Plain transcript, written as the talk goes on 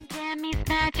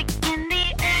magic in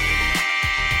the air.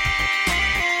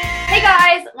 Hey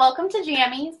guys, welcome to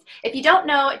Jammies. If you don't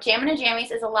know, Jammin' and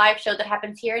Jammies is a live show that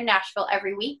happens here in Nashville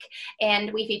every week,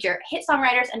 and we feature hit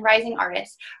songwriters and rising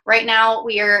artists. Right now,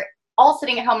 we are all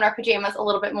sitting at home in our pajamas a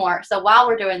little bit more. So while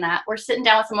we're doing that, we're sitting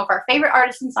down with some of our favorite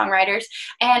artists and songwriters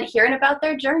and hearing about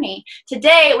their journey.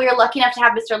 Today, we are lucky enough to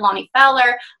have Mr. Lonnie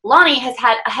Fowler. Lonnie has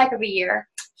had a heck of a year.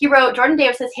 He wrote Jordan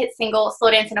Davis's hit single, Slow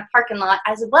Dance in a Parking Lot,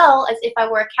 as well as If I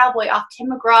Were a Cowboy off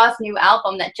Tim McGraw's new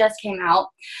album that just came out.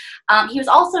 He was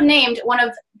also named one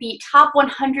of the top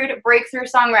 100 breakthrough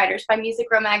songwriters by Music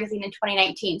Row magazine in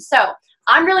 2019. So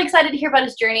I'm really excited to hear about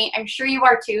his journey. I'm sure you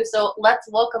are too. So let's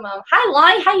welcome him. Hi,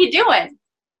 Lonnie. How you doing?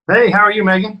 Hey, how are you,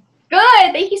 Megan?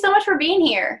 Good. Thank you so much for being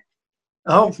here.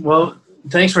 Oh, well,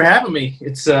 thanks for having me.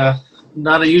 It's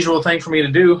not a usual thing for me to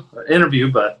do, an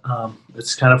interview, but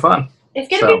it's kind of fun. It's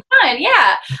going to be fun,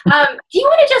 yeah. Do you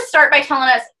want to just start by telling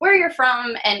us where you're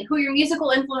from and who your musical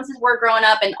influences were growing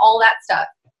up and all that stuff?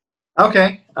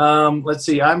 Okay. Let's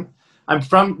see. I'm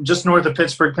from just north of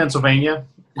Pittsburgh, Pennsylvania,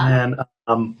 and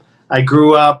I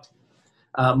grew up.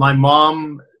 My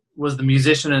mom was the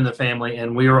musician in the family,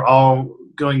 and we were all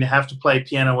going to have to play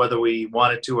piano whether we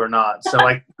wanted to or not. So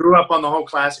I grew up on the whole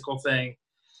classical thing,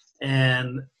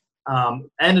 and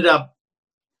ended up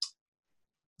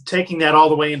taking that all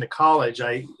the way into college.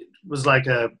 I was like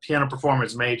a piano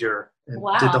performance major and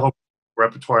did the whole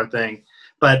repertoire thing.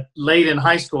 But late in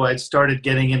high school, I'd started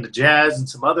getting into jazz and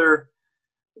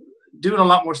doing a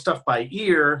lot more stuff by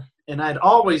ear. And I'd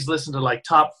always listened to like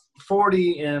top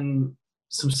 40 and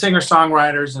some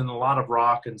singer-songwriters and a lot of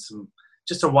rock and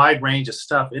just a wide range of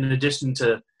stuff in addition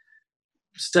to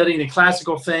studying the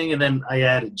classical thing. And then I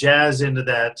added jazz into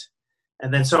that.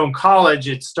 And then so in college,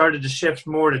 it started to shift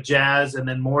more to jazz and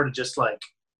then more to just like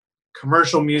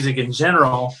commercial music in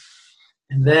general.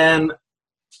 And then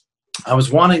I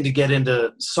was wanting to get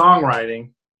into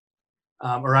songwriting,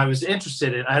 or I was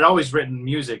interested in, I'd always written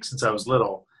music since I was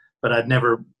little, but I'd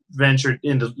never ventured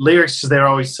into lyrics because they're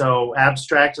always so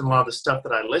abstract, and a lot of the stuff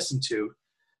that I listened to,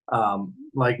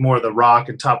 like more of the rock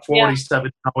and top 40 stuff,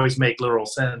 it didn't always make literal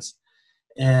sense.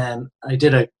 And I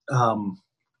did a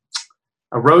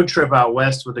road trip out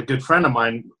west with a good friend of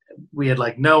mine. We had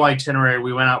like no itinerary.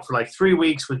 We went out for like 3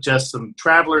 weeks with just some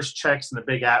traveler's checks and a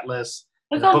big atlas.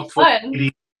 That sounds fun.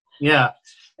 Yeah.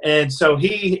 And so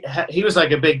he was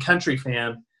like a big country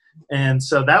fan. And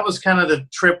so that was kind of the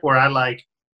trip where I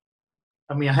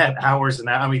had hours and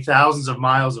thousands of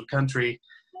miles of country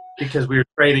because we were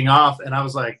trading off. And I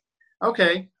was like,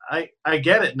 okay, I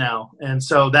get it now. And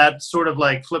so that sort of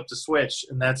like flipped a switch.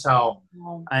 And that's how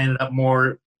I ended up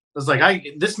more, I was like,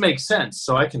 this makes sense.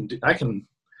 So I can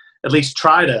at least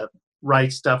try to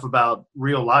write stuff about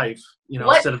real life,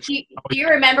 instead of. Do you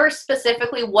remember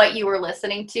specifically what you were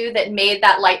listening to that made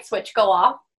that light switch go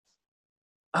off?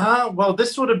 Well,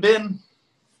 this would have been.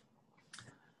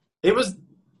 There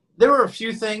were a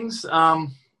few things. I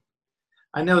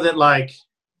know that like,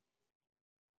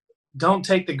 "Don't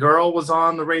Take the Girl" was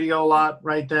on the radio a lot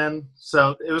right then.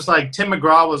 So it was like Tim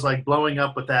McGraw was like blowing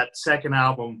up with that second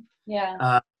album.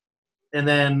 Yeah. And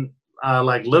then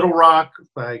like Little Rock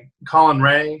by Colin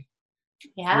Ray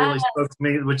really spoke to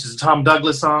me, which is a Tom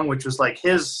Douglas song, which was like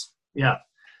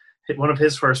one of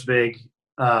his first big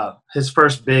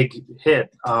hit.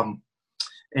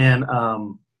 And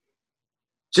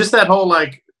just that whole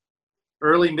like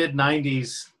early mid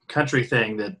 90s country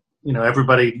thing that,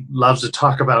 everybody loves to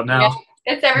talk about now.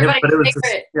 Yeah, it's everybody's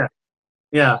favorite.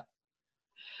 Yeah.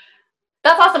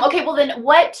 That's awesome. Okay, well then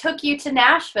what took you to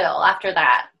Nashville after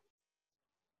that?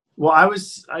 Well,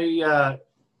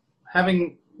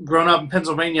 having grown up in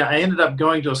Pennsylvania, I ended up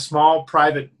going to a small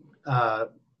private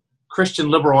Christian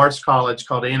liberal arts college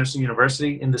called Anderson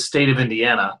University in the state of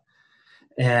Indiana.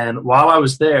 And while I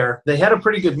was there, they had a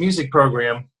pretty good music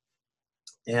program.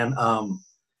 And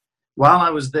while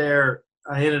I was there,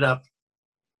 I ended up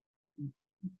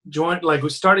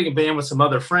starting a band with some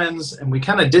other friends, and we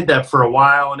kind of did that for a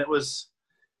while. And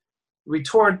we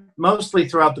toured mostly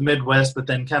throughout the Midwest, but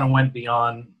then kind of went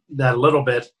beyond that a little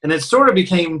bit. And it sort of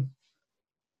became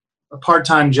a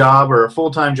part-time job or a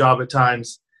full-time job at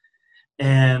times.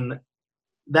 And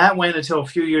that went until a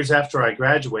few years after I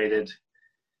graduated.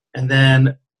 And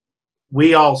then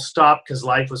we all stopped because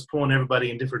life was pulling everybody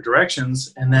in different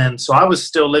directions. And then, so I was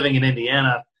still living in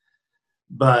Indiana,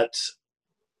 but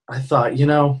I thought,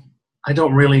 I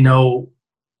don't really know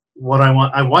what I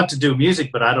want. I want to do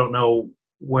music, but I don't know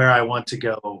where I want to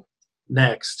go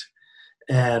next.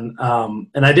 And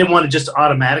I didn't want to just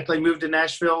automatically move to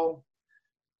Nashville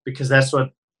because that's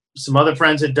what some other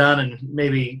friends had done, and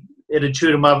maybe it had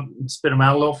chewed them up and spit them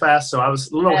out a little fast. So I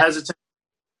was a little hesitant.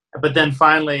 but then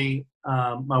finally,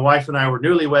 my wife and I were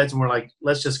newlyweds, and we're like,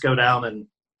 let's just go down and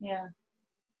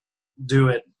do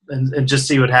it and just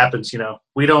see what happens.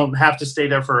 We don't have to stay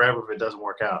there forever if it doesn't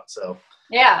work out. So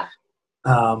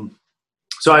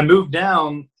so I moved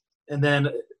down, and then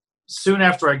soon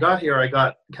after I got here, I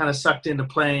got kind of sucked into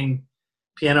playing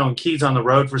piano and keys on the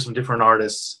road for some different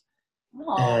artists.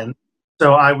 And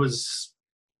so I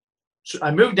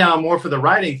moved down more for the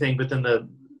writing thing, but then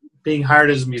being hired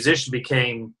as a musician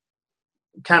became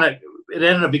it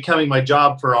ended up becoming my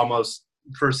job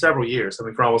for several years. I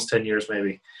mean, for almost 10 years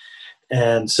maybe.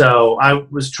 And so I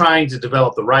was trying to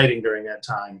develop the writing during that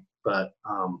time, but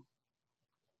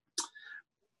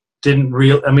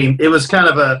it was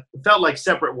it felt like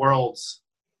separate worlds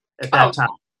at that time.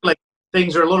 Like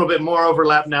things are a little bit more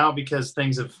overlap now because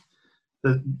the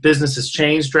business has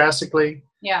changed drastically.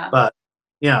 Yeah. But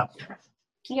yeah.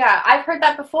 Yeah, I've heard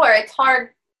that before. It's hard.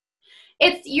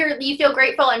 You feel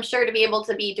grateful, I'm sure, to be able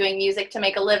to be doing music to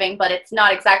make a living, but it's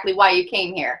not exactly why you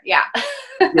came here. Yeah.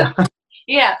 Yeah.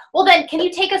 Yeah. Well, then, can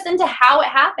you take us into how it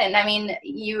happened? I mean,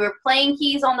 you were playing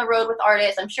keys on the road with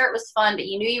artists. I'm sure it was fun, but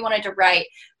you knew you wanted to write.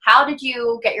 How did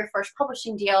you get your first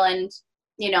publishing deal, and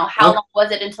how long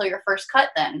was it until your first cut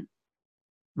then?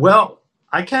 Well,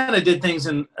 I kind of did things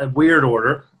in a weird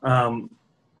order.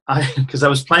 Because I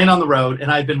was playing on the road,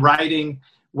 and I'd been writing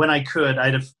when I could. I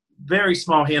had a very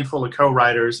small handful of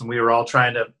co-writers, and we were all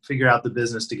trying to figure out the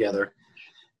business together.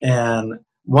 And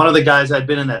one of the guys I'd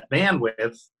been in that band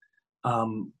with,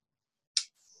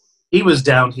 he was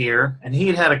down here, and he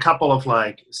had a couple of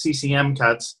like CCM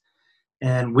cuts,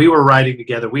 and we were writing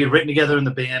together. We had written together in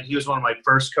the band. He was one of my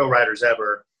first co-writers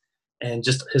ever, and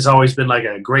just has always been like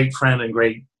a great friend and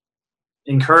great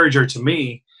encourager to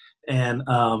me. And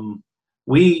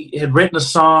we had written a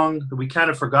song that we kind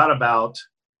of forgot about,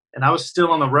 and I was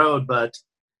still on the road, but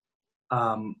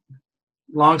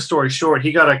long story short,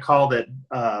 he got a call that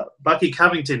Bucky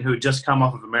Covington, who had just come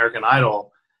off of American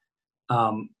Idol,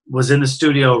 was in the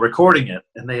studio recording it,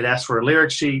 and they'd asked for a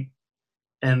lyric sheet,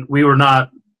 and we didn't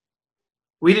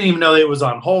even know that it was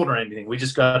on hold or anything. We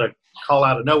just got a call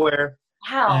out of nowhere.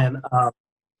 Wow. And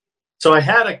so I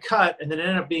had a cut, and then it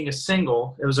ended up being a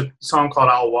single. It was a song called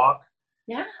I'll Walk.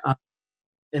 Yeah.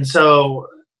 And so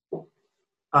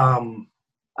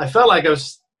I felt like I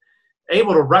was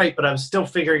able to write, but I was still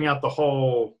figuring out the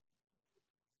whole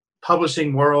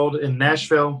publishing world in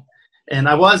Nashville. And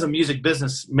I was a music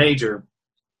business major.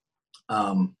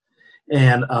 So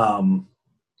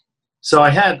I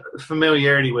had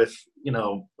familiarity with,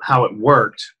 how it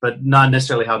worked, but not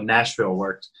necessarily how Nashville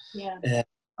worked. Yeah. And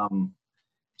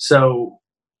so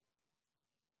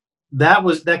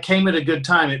that came at a good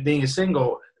time. It being a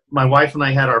single, my wife and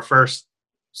I had our first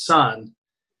son,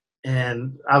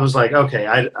 and I was like, okay,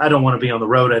 I don't want to be on the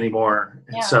road anymore.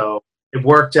 Yeah. And so it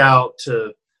worked out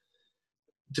to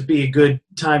be a good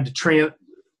time to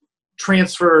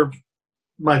transfer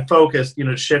my focus,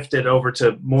 shift it over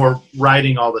to more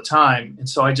writing all the time. And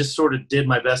so I just sort of did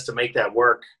my best to make that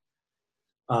work.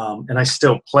 And I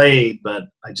still played, but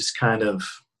I just kind of,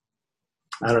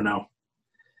 I don't know,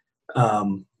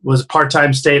 was a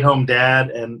part-time stay-at-home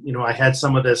dad. And, I had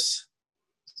some of this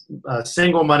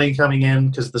single money coming in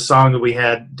because the song that we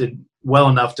had did well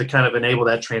enough to kind of enable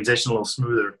that transition a little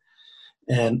smoother.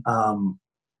 And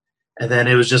then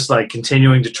it was just like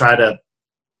continuing to try to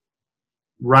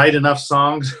write enough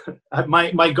songs.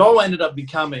 My goal ended up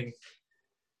becoming,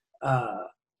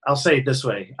 I'll say it this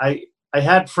way. I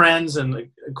had friends and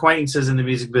acquaintances in the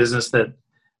music business that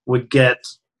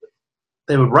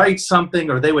they would write something,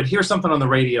 or they would hear something on the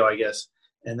radio, I guess,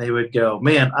 and they would go,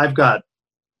 man, I've got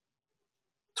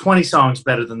 20 songs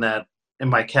better than that in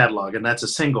my catalog, and that's a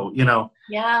single,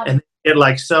 Yeah. And it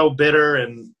like so bitter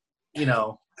and,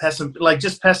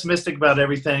 just pessimistic about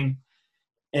everything.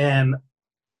 And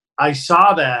I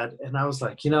saw that, and I was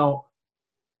like,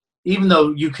 even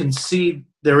though you can see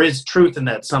there is truth in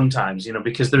that sometimes,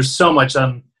 because there's so much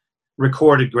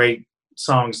unrecorded great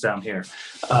songs down here.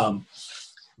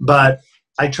 But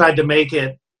I tried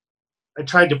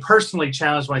to personally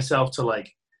challenge myself to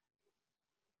like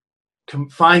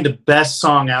find the best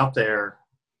song out there,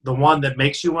 the one that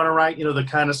makes you want to write, the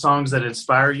kind of songs that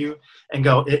inspire you, and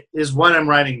go, is what I'm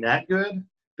writing that good?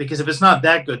 Because if it's not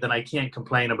that good, then I can't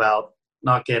complain about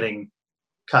not getting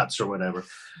cuts or whatever,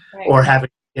 Right. or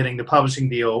getting the publishing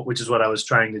deal, which is what I was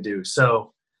trying to do.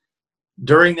 So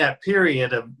during that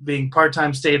period of being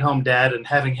part-time stay-at-home dad and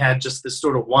having had just this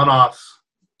sort of one-off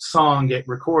song get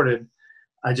recorded,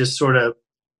 I just sort of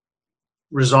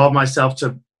resolved myself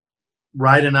to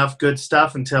write enough good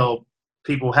stuff until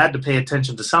people had to pay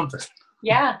attention to something.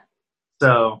 Yeah.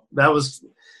 So that was,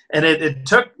 and it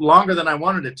took longer than I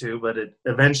wanted it to, but it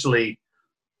eventually,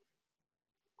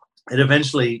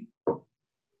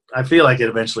 I feel like it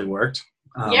eventually worked.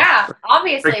 Yeah,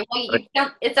 obviously. Well,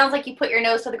 it sounds like you put your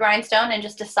nose to the grindstone and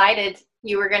just decided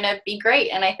you were going to be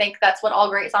great. And I think that's what all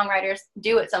great songwriters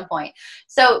do at some point.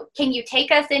 So can you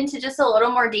take us into just a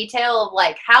little more detail of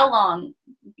like how long,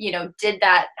 did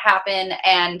that happen,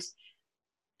 and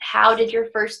how did your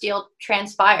first deal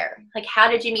transpire? Like, how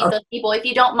did you meet those people? If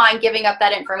you don't mind giving up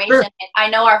that information, Sure. I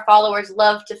know our followers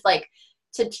love to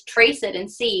trace it and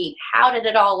see how did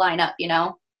it all line up,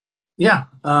 Yeah.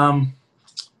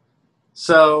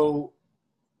 So,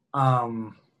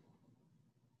 I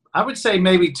would say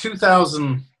maybe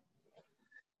 2000.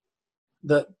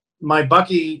 My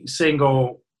Bucky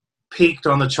single peaked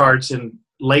on the charts in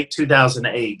late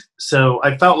 2008. So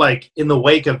I felt like in the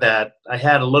wake of that, I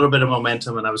had a little bit of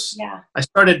momentum, and I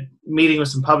started meeting with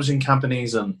some publishing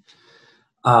companies, and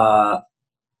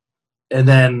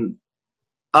then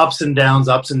ups and downs,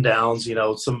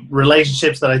 some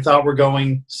relationships that I thought were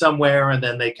going somewhere, and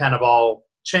then they kind of all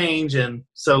change. And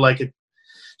so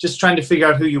just trying to figure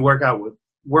out who you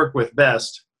work with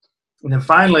best. And then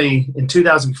finally in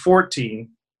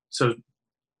 2014, so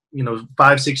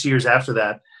 5-6 years after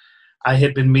that, I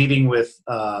had been meeting with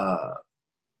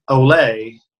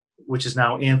Olé, which is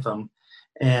now Anthem,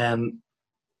 and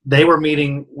they were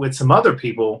meeting with some other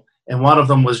people, and one of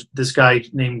them was this guy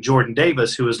named Jordan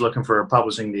Davis, who was looking for a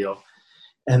publishing deal.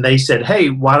 And they said,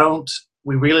 hey, why don't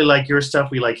we really like your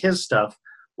stuff, we like his stuff,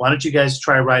 why don't you guys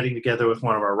try writing together with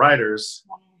one of our writers,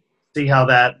 see how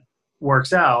that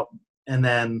works out. And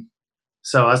then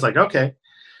so I was like, okay.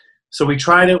 So we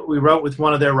tried it. We wrote with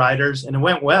one of their writers, and it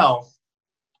went well.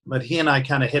 But he and I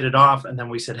kind of hit it off, and then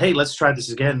we said, hey, let's try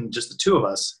this again, just the two of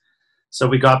us. So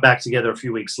we got back together a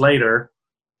few weeks later.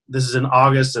 This is in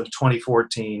August of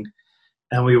 2014,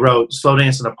 and we wrote Slow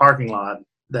Dance in a Parking Lot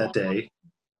that day.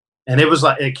 And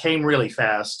it came really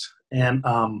fast. And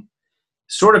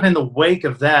sort of in the wake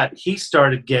of that, he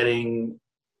started getting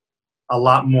a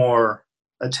lot more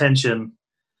attention.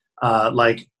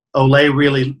 Like Olé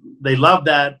really, they loved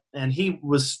that. And that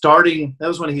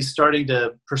was when he's starting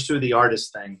to pursue the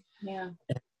artist thing. Yeah.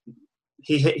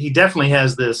 He definitely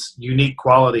has this unique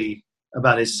quality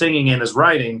about his singing and his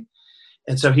writing.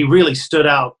 And so he really stood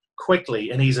out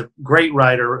quickly, and he's a great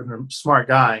writer and a smart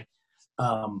guy.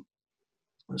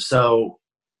 So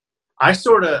I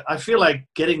feel like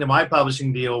getting to my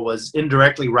publishing deal was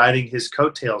indirectly riding his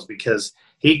coattails, because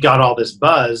he got all this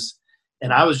buzz,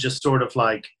 and I was just sort of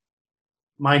like,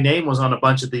 my name was on a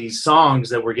bunch of these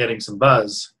songs that were getting some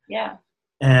buzz. Yeah.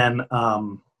 And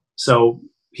so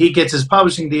he gets his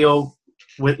publishing deal.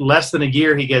 With less than a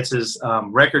year, he gets his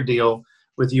record deal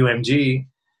with UMG.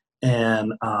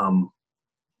 And I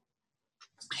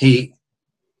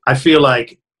feel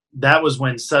like that was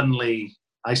when suddenly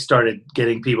I started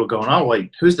getting people going, oh, wait,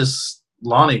 who's this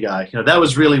Lonnie guy? That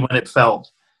was really when it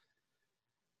felt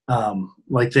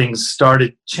like things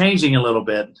started changing a little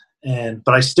bit.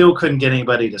 But I still couldn't get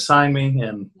anybody to sign me.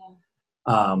 And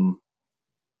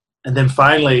then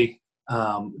finally,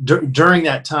 during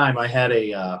that time, I had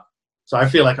so I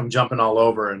feel like I'm jumping all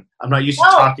over, and I'm not used to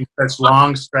talking such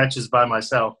long stretches by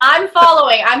myself. I'm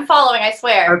following, I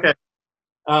swear. Okay.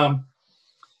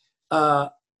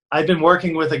 I've been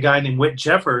working with a guy named Whit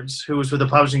Jeffords, who was with a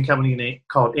publishing company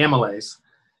called Amylase.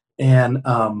 And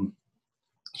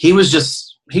he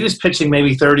was pitching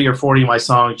maybe 30 or 40 of my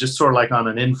songs, just sort of like on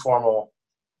an informal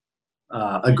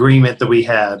agreement that we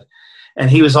had. And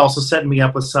he was also setting me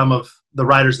up with some of the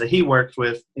writers that he worked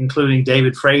with, including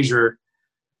David Frazier,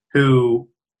 who,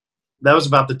 that was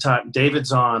about the time,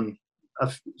 David's on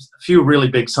a few really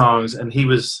big songs, and he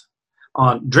was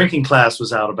on, Drinking Class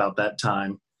was out about that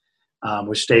time,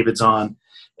 which David's on.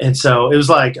 And so it was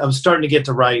like, I was starting to get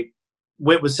to write.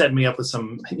 Whit was setting me up with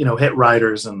some, hit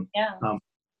writers. And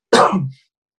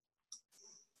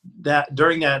that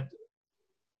during that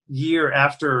year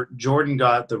after Jordan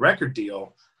got the record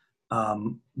deal,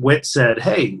 Whit said,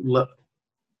 hey, look,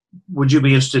 would you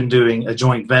be interested in doing a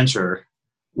joint venture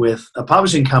with a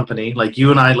publishing company? Like, you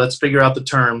and I, let's figure out the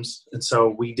terms. And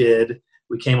so we did.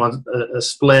 We came on a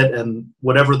split, and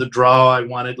whatever the draw I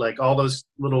wanted, like all those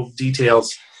little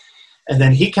details. And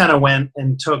then he kind of went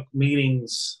and took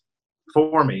meetings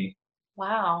for me.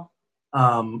 Wow.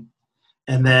 And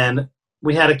then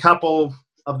we had a couple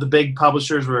of the big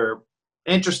publishers were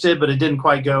interested, but it didn't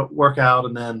quite work out.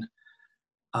 And then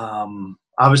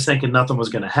I was thinking nothing was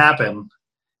going to happen.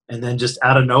 And then just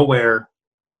out of nowhere,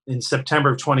 in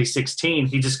September of 2016,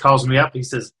 he just calls me up. He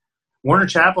says, Warner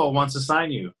Chappell wants to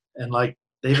sign you. And like,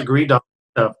 they've agreed on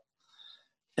stuff.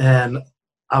 And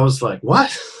I was like,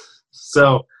 what?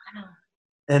 So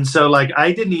And so like I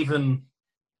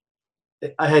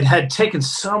had taken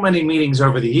so many meetings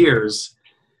over the years,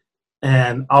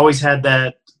 and always had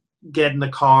that get in the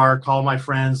car, call my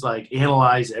friends, like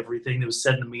analyze everything that was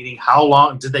said in the meeting. How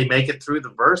long did they make it through the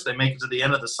verse? They make it to the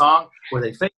end of the song? Were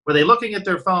they looking at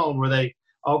their phone? Were they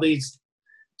all these,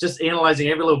 just analyzing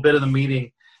every little bit of the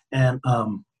meeting? And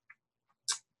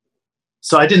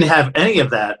so I didn't have any of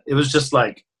that. It was just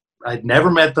like, I'd never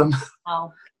met them.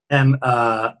 Oh. And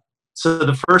so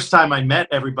the first time I met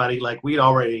everybody, like we'd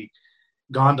already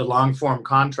gone to long form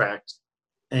contract,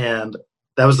 and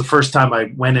that was the first time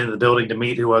I went into the building to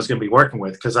meet who I was going to be working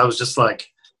with, because I was just like,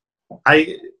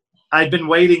 I'd been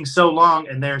waiting so long,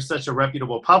 and they're such a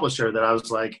reputable publisher that I was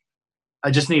like,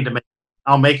 I just need to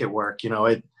I'll make it work.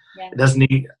 It doesn't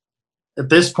need, at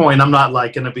this point, I'm not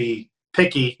like going to be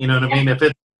picky. You know what I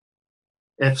mean?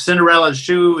 If Cinderella's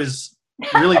shoe is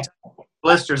really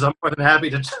blisters, I'm more than happy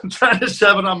to try to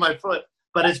shove it on my foot.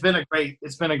 But it's been a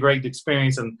great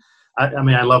experience, and I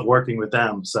mean, I love working with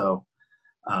them. So,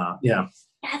 yeah.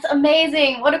 That's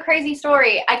amazing. What a crazy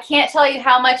story. I can't tell you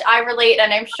how much I relate,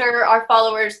 and I'm sure our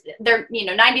followers,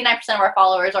 99% of our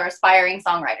followers are aspiring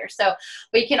songwriters. So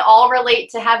we can all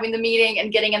relate to having the meeting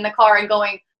and getting in the car and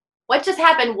going, what just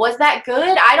happened? Was that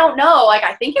good? I don't know. Like,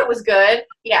 I think it was good.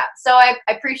 Yeah. So I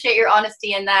appreciate your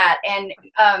honesty in that. And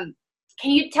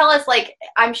can you tell us, like,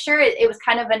 I'm sure it was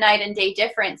kind of a night and day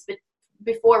difference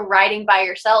before writing by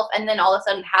yourself and then all of a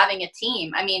sudden having a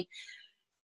team. I mean,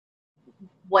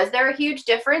 was there a huge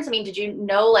difference? I mean, did you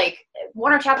know, like,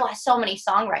 Warner Chappell has so many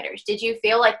songwriters. Did you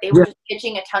feel like they were just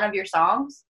pitching a ton of your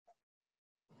songs?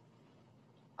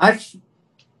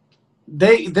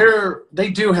 They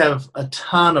do have a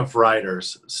ton of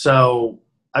writers. So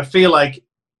I feel like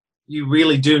you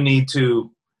really do need to,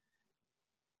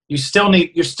 you're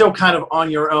still kind of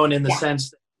on your own in the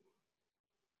sense that,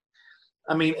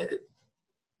 I mean,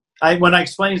 when I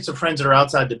explain it to friends that are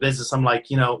outside the business, I'm like,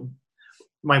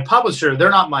 my publisher, they're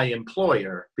not my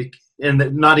employer,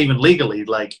 and not even legally.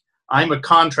 Like, I'm a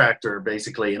contractor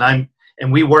basically, and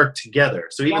we work together.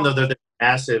 So even though they're the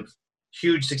massive,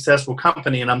 huge, successful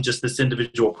company, and I'm just this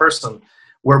individual person,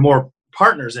 we're more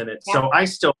partners in it. So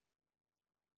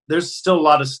there's still a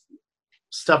lot of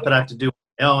stuff that I have to do on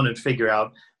my own and figure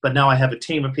out. But now I have a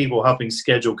team of people helping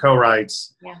schedule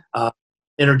co-writes,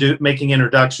 making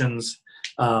introductions.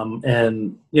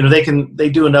 And they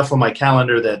do enough on my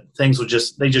calendar that things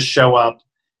they just show up,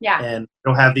 and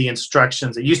they'll have the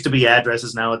instructions. It used to be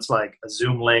addresses. Now it's like a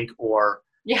Zoom link, or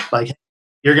like,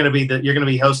 you're going to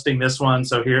be hosting this one.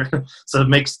 So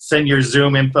send your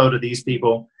Zoom info to these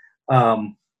people. That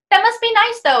must be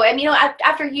nice though. I mean,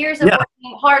 after years of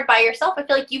working hard by yourself, I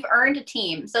feel like you've earned a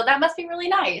team. So that must be really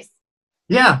nice.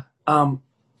 Yeah. And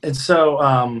so,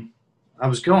 I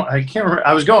was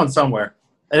going somewhere.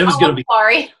 And it was going to be.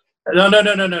 Sorry. No.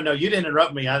 You didn't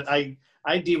interrupt me. I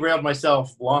derailed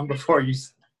myself long before you.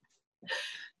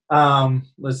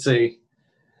 Let's see.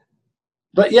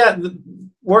 But yeah,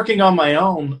 working on my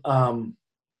own, and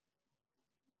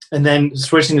then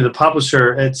switching to the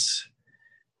publisher.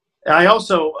 I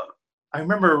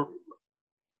remember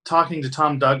talking to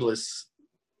Tom Douglas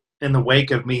in the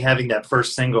wake of me having that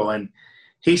first single, and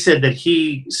he said that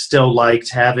he still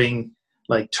liked turning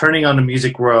on the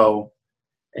Music Row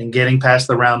and getting past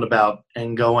the roundabout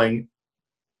and going,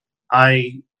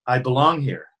 I belong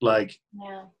here.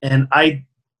 And I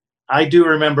do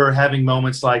remember having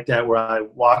moments like that where I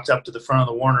walked up to the front of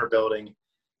the Warner building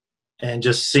and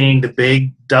just seeing the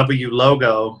big W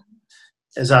logo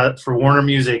for Warner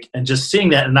Music, and just seeing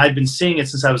that. And I'd been seeing it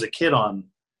since I was a kid at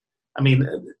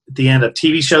the end of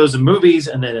TV shows and movies,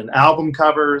 and then in album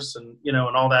covers and, and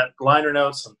all that, liner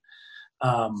notes.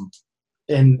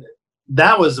 And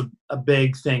that was a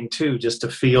big thing too, just to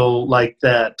feel like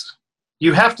that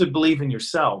you have to believe in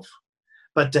yourself,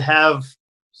 but to have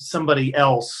somebody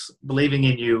else believing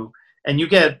in you, and you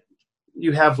have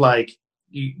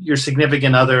your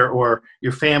significant other or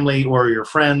your family or your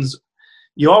friends,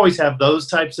 you always have those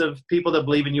types of people that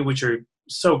believe in you, which are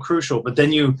so crucial. But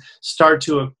then you start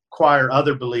to acquire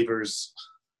other believers,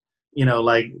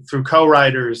 through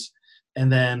co-writers,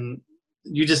 and then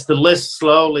the list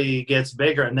slowly gets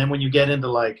bigger. And then when you get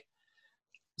into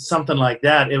something like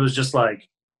that, it was just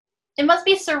it must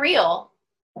be surreal.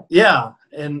 Yeah.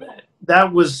 And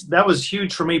that was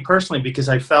huge for me personally, because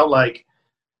I felt like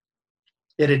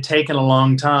it had taken a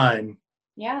long time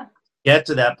to get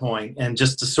to that point, and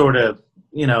just to sort of,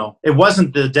 it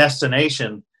wasn't the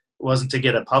destination. It wasn't to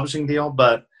get a publishing deal,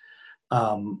 but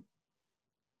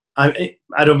I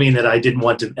don't mean that I didn't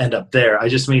want to end up there. I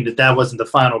just mean that wasn't the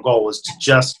final goal, was to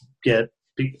just get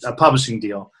a publishing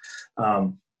deal.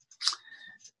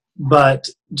 but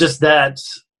just that,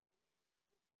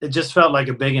 it just felt like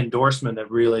a big endorsement that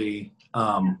really,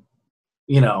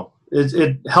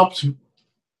 it helped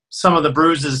some of the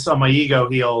bruises on my ego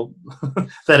heal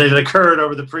that had occurred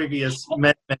over the previous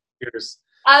many years.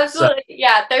 Absolutely. So,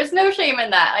 yeah, there's no shame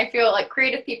in that. I feel like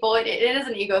creative people, it is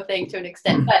an ego thing to an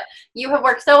extent, but you have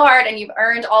worked so hard and you've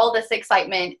earned all this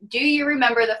excitement. Do you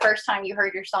remember the first time you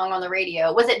heard your song on the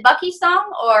radio? Was it Bucky's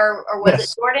song or was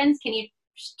it Jordan's? Can you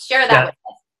share that with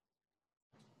us?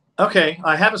 Okay,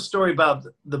 I have a story about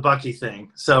the Bucky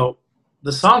thing. So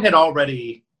the song it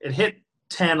hit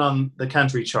 10 on the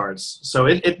country charts. So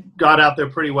it got out there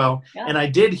pretty well. Yeah. And I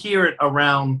did hear it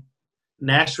around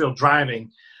Nashville driving.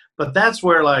 But that's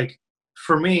where, like,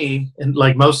 for me, and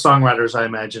like most songwriters, I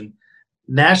imagine,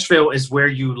 Nashville is where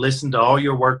you listen to all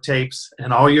your work tapes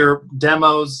and all your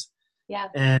demos. Yeah.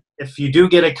 And if you do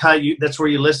get a cut, that's where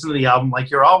you listen to the album. Like,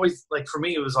 you're always, like, for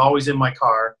me, it was always in my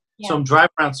car. Yeah. So I'm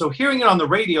driving around. So hearing it on the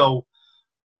radio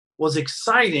was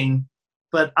exciting,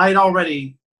 but I'd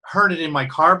already heard it in my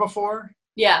car before.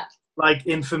 Yeah. Like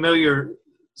in familiar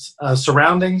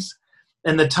surroundings.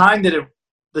 And the time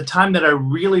that I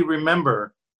really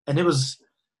remember, and it was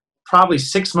probably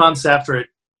 6 months after it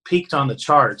peaked on the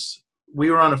charts.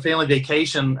 We were on a family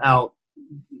vacation out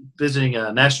visiting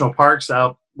national parks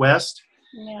out west.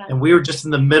 Yeah. And we were just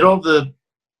in the middle of the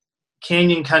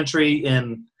canyon country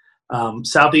in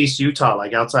southeast Utah,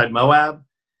 like outside Moab.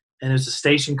 And it was a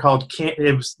station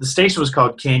the station was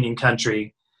called Canyon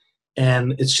Country.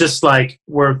 And it's just like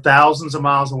we're thousands of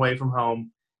miles away from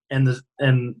home. And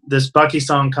this Bucky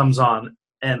song comes on.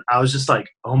 And I was just like,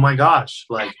 oh my gosh,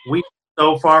 like we're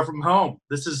so far from home.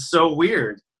 This is so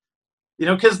weird.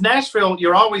 Because Nashville,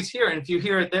 you're always here. And if you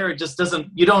hear it there, it just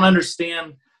you don't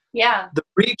understand. Yeah. The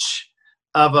reach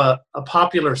of a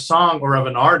popular song or of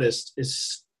an artist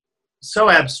is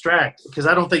so abstract because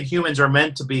I don't think humans are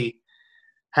meant to be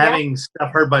having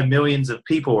stuff heard by millions of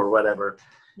people or whatever.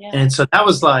 Yeah. And so that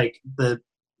was like the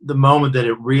moment that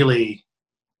it really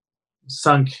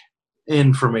sunk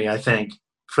in for me, I think,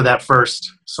 for that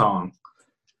first song.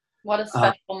 What a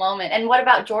special moment. And what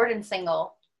about Jordan's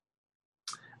single?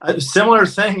 A similar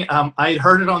thing. I had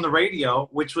heard it on the radio,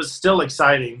 which was still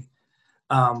exciting.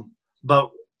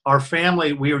 But our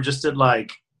family, we were just at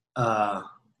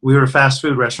we were a fast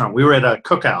food restaurant. We were at a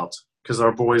cookout because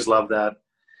our boys love that.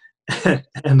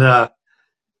 And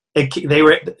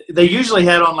they usually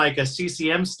had on like a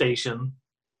CCM station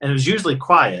and it was usually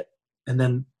quiet. And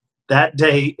then that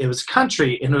day it was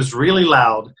country and it was really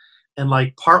loud, and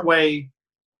like partway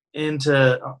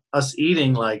into us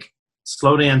eating, like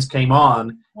Slow Dance came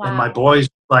on. Wow. And my boys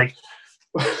like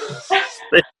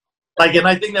and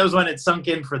I think that was when it sunk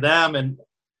in for them, and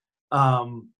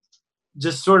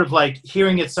just sort of like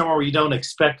hearing it somewhere where you don't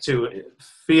expect to, it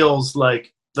feels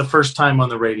like the first time on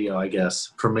the radio, I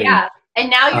guess, for me. Yeah. And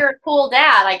now you're a cool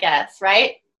dad, I guess,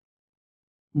 right?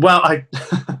 Well, I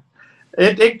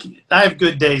have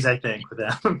good days, I think, with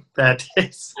them. Bad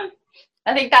days.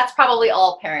 I think that's probably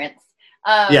all parents.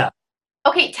 Yeah.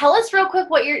 Okay, tell us real quick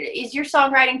what is your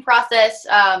songwriting process?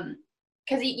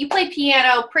 Because you play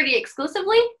piano pretty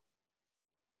exclusively.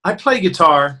 I play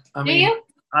guitar. Do you?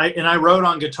 I wrote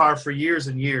on guitar for years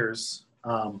and years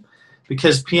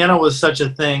because piano was such a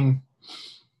thing.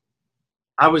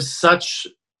 I was such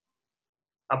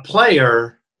a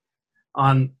player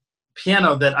on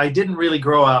piano that I didn't really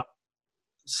grow up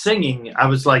singing. I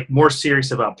was like more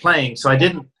serious about playing. So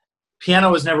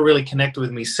piano was never really connected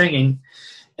with me singing.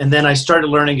 And then I started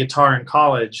learning guitar in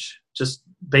college, just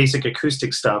basic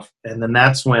acoustic stuff. And then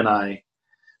that's when I,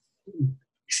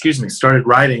 started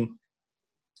writing.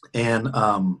 And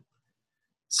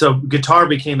so guitar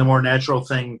became the more natural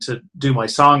thing to do my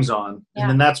songs on. Yeah.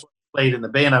 And then that's what I played in the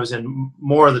band. I was in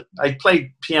I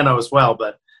played piano as well,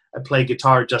 but I played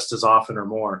guitar just as often or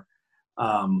more.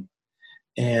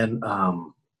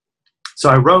 So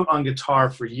I wrote on guitar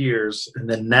for years. And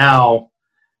then now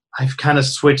I've kind of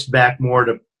switched back more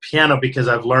to piano because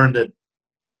I've learned that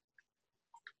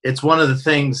it's one of the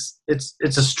things, it's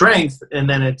a strength. And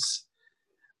then it's,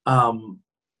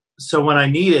 so when I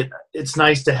need it, it's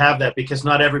nice to have that because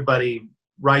not everybody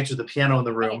writes with a piano in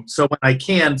the room. Right. So when I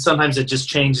can, sometimes it just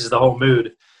changes the whole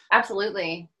mood.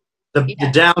 Absolutely. The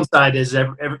downside is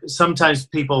sometimes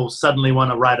people suddenly want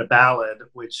to write a ballad,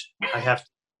 which I have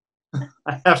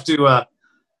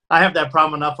that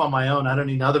problem enough on my own. I don't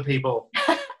need other people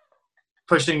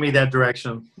pushing me that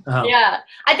direction. Yeah.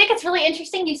 I think it's really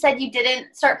interesting. You said you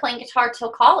didn't start playing guitar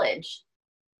till college.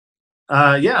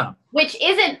 Yeah. Which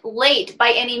isn't late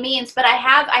by any means, but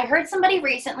I heard somebody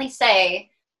recently say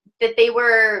that they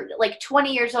were like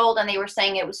 20 years old and they were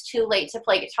saying it was too late to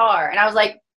play guitar. And I was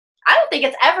like, I don't think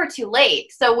it's ever too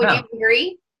late. So would No. you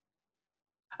agree?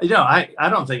 I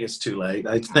don't think it's too late.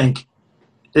 I think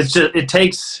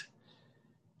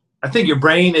I think your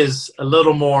brain is a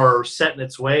little more set in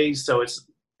its ways, so it's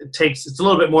a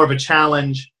little bit more of a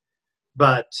challenge.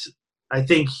 But I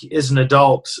think as an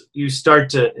adult, you start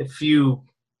to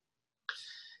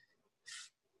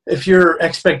if your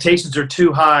expectations are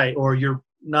too high or you're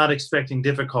not expecting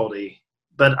difficulty.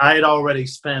 But I had already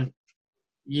spent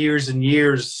years and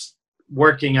years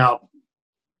working out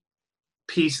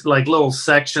like little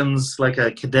sections, like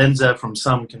a cadenza from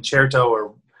some concerto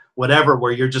or whatever,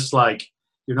 where you're just like,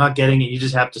 you're not getting it. You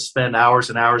just have to spend hours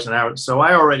and hours and hours. So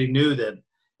I already knew that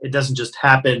it doesn't just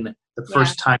happen the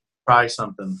first time you try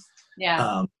something.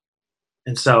 Yeah.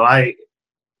 And so I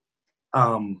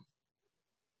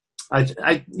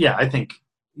think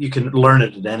you can learn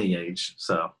it at any age.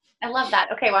 So I love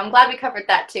that. Okay, well, I'm glad we covered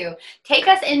that too. Take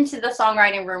us into the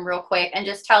songwriting room real quick and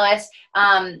just tell us,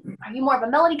 are you more of a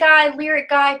melody guy, lyric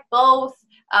guy, both?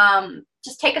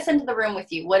 Just take us into the room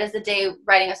with you. What does the day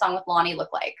writing a song with Lonnie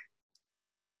look like?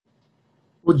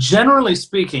 Well, generally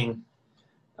speaking,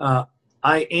 I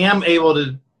am able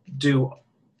to do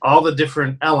all the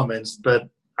different elements, but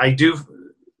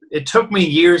it took me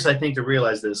years, I think, to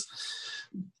realize this.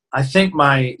 I think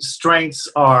my strengths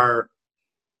are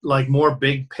like more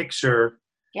big picture.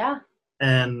 Yeah.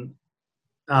 And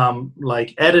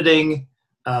like editing.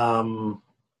 I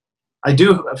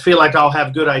do feel like I'll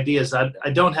have good ideas. I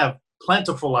don't have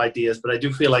plentiful ideas, but I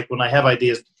do feel like when I have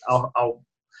ideas, I'll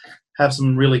have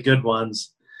some really good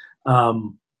ones.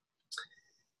 And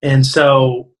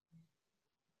so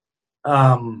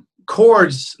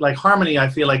chords, like harmony, I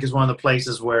feel like is one of the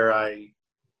places where I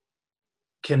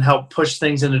can help push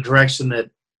things in a direction that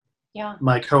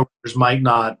my coworkers might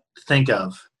not think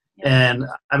of. Yeah. And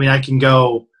I mean, I can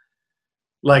go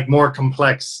like more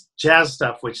complex jazz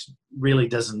stuff, which really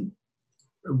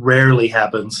rarely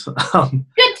happens.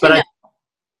 But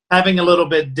having a little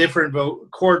bit different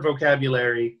chord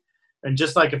vocabulary and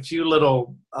just like a few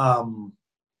little,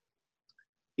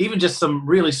 even just some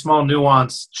really small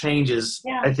nuance changes,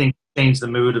 I think change the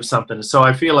mood of something. So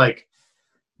I feel like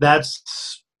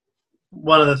that's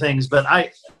one of the things, but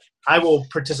I will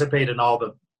participate in all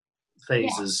the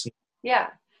phases. Yeah.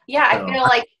 I feel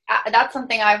like that's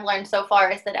something I've learned so far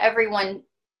is that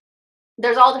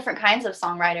there's all different kinds of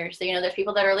songwriters. So, there's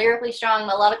people that are lyrically strong,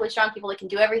 melodically strong, people that can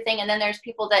do everything. And then there's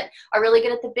people that are really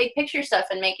good at the big picture stuff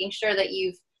and making sure that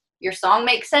your song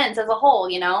makes sense as a whole,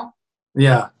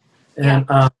 Yeah. And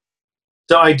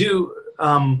so I do,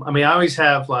 I always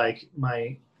have like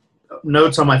my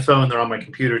notes on my phone. They're on my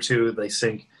computer too. They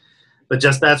sync. But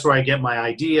just that's where I get my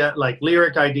idea, like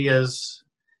lyric ideas.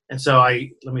 And so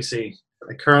let me see.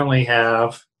 I currently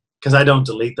have, because I don't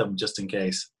delete them just in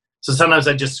case. So sometimes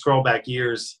I just scroll back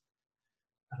years.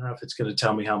 I don't know if it's going to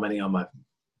tell me how many on my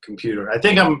computer. I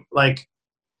think I'm like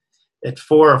at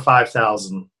 4,000 or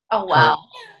 5,000. Oh, wow.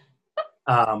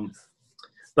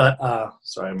 But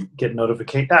sorry, I'm getting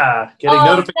notification. Getting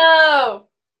notification. No.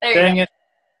 Dang it.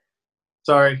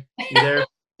 Sorry. You there?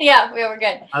 Yeah, we were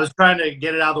good. I was trying to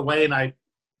get it out of the way and I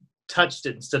touched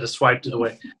it instead of swiped it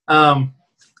away.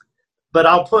 But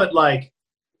I'll put like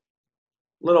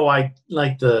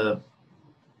the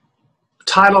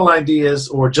title ideas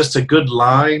or just a good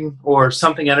line or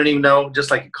something I don't even know, just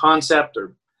like a concept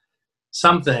or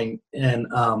something. And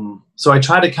so I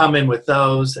try to come in with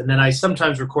those, and then I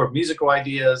sometimes record musical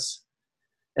ideas,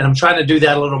 and I'm trying to do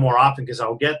that a little more often because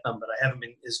I'll get them, but I haven't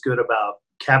been as good about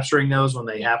capturing those when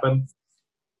they happen.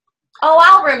 Oh,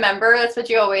 I'll remember. That's what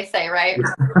you always say, right?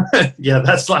 Yeah,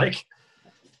 that's like,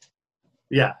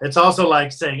 it's also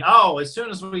like saying, oh, as soon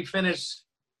as we finish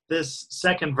this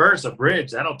second verse of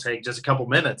bridge, that'll take just a couple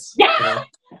minutes. Yeah.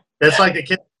 It's like a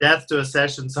kid's death to a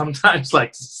session sometimes,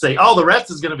 like to say, oh, the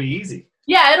rest is going to be easy.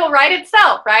 Yeah, it'll write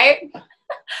itself, right?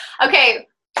 Okay,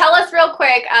 tell us real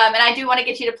quick, and I do want to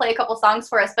get you to play a couple songs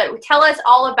for us, but tell us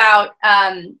all about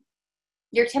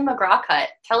your Tim McGraw cut.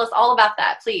 Tell us all about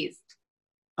that, please.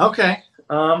 Okay.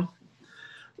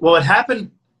 Well, it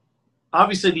happened,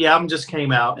 obviously the album just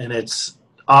came out, and it's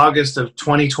August of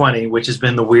 2020, which has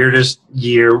been the weirdest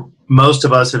year most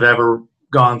of us have ever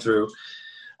gone through.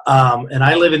 And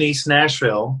I live in East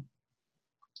Nashville.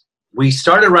 We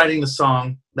started writing the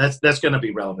song. That's going to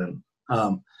be relevant.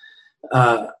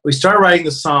 We started writing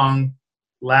the song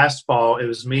last fall. It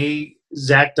was me,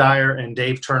 Zach Dyer, and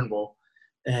Dave Turnbull.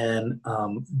 And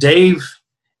Dave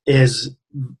is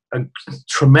a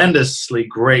tremendously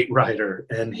great writer,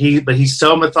 and he's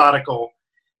so methodical,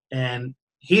 and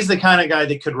he's the kind of guy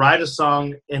that could write a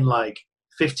song in like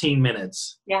 15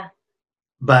 minutes. Yeah.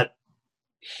 But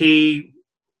he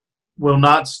will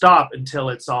not stop until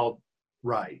it's all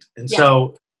right. And Yeah.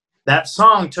 so that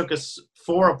song took us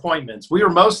 4 appointments. We were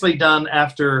mostly done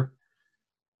after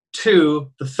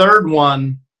 2. The third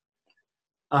one,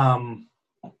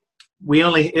 it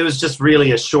was just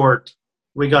really a short,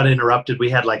 we got interrupted.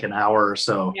 We had like an hour or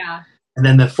so. Yeah. And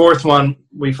then the fourth one,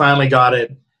 we finally got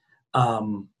it.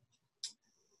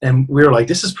 And we were like,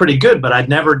 this is pretty good, but I'd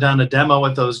never done a demo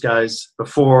with those guys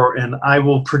before. And I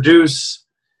will produce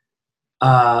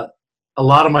a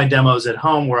lot of my demos at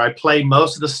home where I play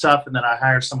most of the stuff and then I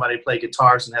hire somebody to play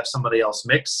guitars and have somebody else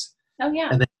mix. Oh, yeah.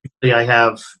 And then usually I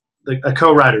have a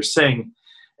co-writer sing.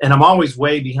 And I'm always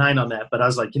way behind on that. But I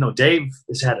was like, Dave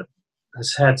has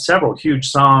had several huge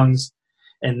songs.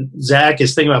 And Zach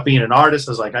is thinking about being an artist.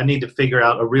 I was like, I need to figure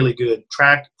out a really good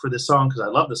track for this song because I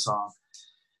love the song.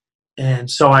 And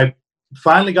so I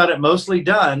finally got it mostly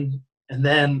done. And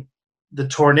then the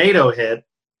tornado hit.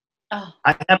 Oh.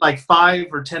 I had like 5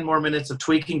 or 10 more minutes of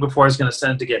tweaking before I was going to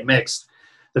send it to get mixed.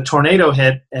 The tornado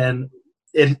hit, and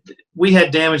we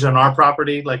had damage on our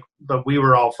property, but we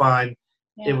were all fine.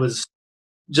 Yeah. It was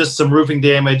just some roofing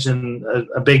damage and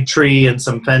a big tree and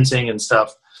some fencing and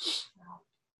stuff.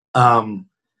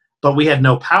 But we had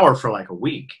no power for like a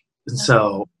week. And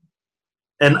so,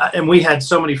 and we had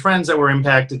so many friends that were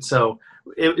impacted. So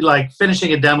like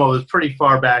finishing a demo was pretty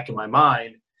far back in my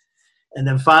mind. And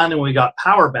then finally when we got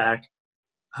power back,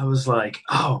 I was like,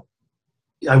 oh,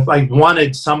 I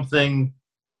wanted something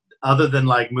other than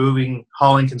like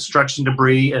hauling construction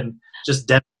debris and just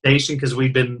devastation because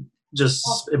we've been just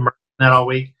immersed in that all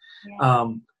week. Yeah.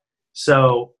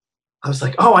 So I was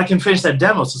like, oh, I can finish that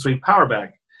demo since we have power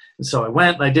back. And so I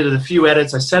went and I did a few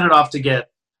edits. I sent it off to get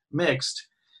mixed.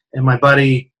 And my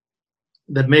buddy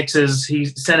that mixes, he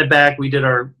sent it back. We did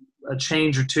a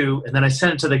change or 2. And then I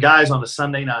sent it to the guys on a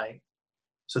Sunday night.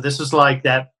 So this was like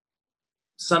that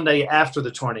Sunday after the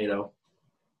tornado.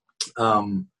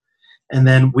 And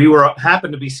then we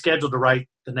happened to be scheduled to write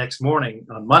the next morning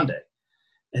on Monday.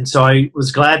 And so I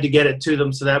was glad to get it to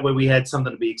them so that way we had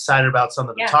something to be excited about,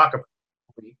 something to talk about.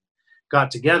 We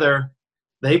got together.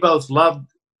 They both loved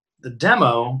the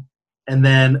demo, and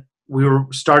then we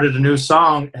started a new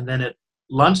song, and then at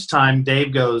lunchtime,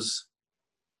 Dave goes,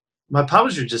 my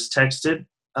publisher just texted,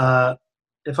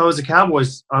 if I was a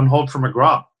Cowboys on hold for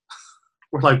McGraw.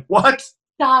 We're like, what?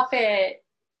 Stop it.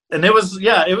 And it was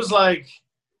like,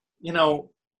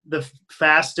 the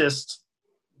fastest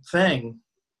thing.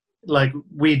 Like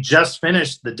we just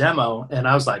finished the demo and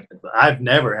I was like, I've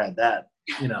never had that,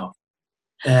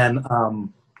 and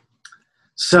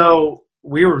so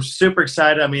we were super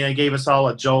excited. I mean, it gave us all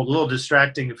a jolt, a little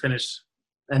distracting to finish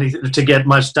anything, to get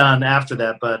much done after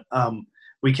that. But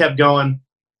we kept going.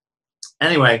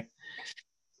 Anyway,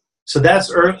 so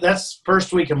that's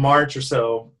first week of March or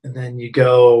so. And then you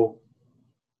go,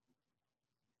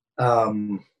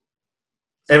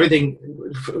 everything,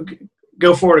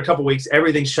 go forward a couple weeks,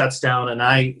 everything shuts down. And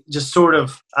I just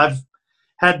I've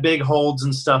had big holds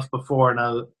and stuff before. And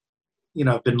I've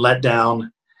been let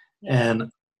down.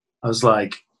 And I was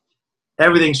like,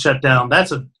 everything shut down. That's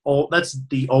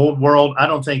the old world. I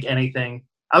don't think anything.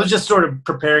 I was just sort of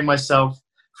preparing myself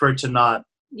for it to not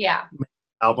make an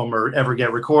album or ever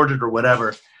get recorded or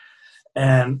whatever.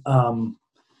 And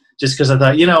just because I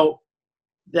thought,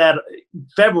 that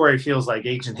February feels like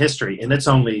ancient history, and it's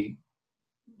only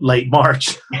late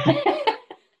March.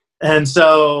 And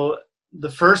so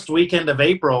the first weekend of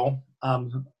April,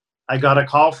 I got a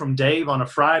call from Dave on a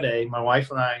Friday. My wife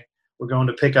and I were going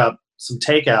to pick up some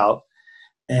takeout,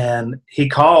 and he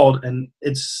called, and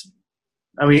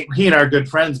he and I are good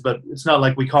friends, but it's not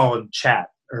like we call and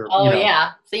chat.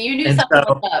 Yeah. So you knew something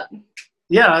was up.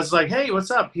 Yeah, I was like, hey,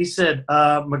 what's up? He said,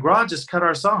 McGraw just cut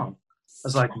our song. I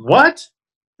was like, what?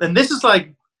 And this is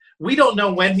like, we don't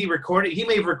know when he recorded. He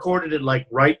may have recorded it like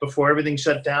right before everything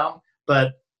shut down,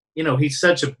 but he's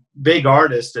such a big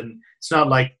artist, and it's not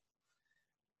like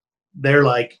they're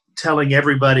like telling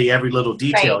everybody every little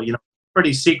detail. Right.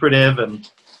 Pretty secretive,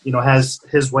 and has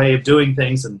his way of doing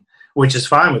things, and which is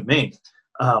fine with me.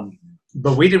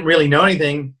 But we didn't really know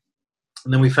anything,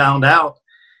 and then we found out,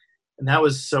 and that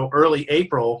was so early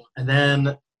April, and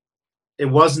then it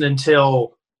wasn't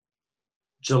until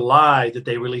July that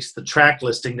they released the track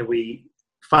listing that we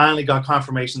finally got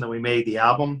confirmation that we made the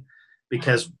album,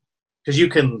 because they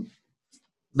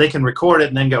can record it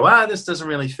and then go, this doesn't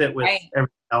really fit with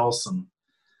everything else. And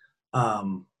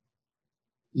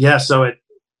so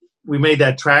we made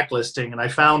that track listing, and I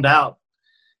found out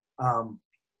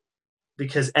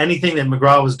because anything that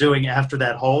McGraw was doing after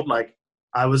that hold, like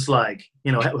I was like,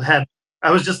 I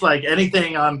was just like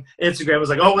anything on Instagram was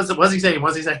like, oh, what's he saying?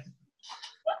 What's he saying?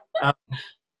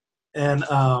 And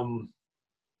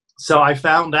so I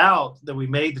found out that we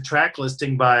made the track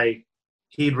listing by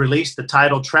he'd released the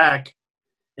title track,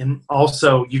 and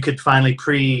also you could finally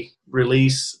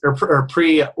pre-release or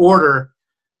pre-order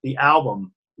the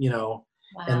album,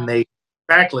 Wow. and they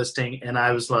track listing, and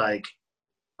I was like,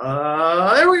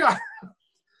 there we are.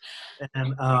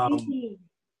 And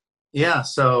yeah,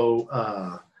 so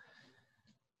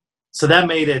that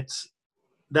made it.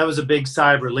 That was a big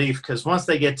sigh of relief, because once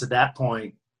they get to that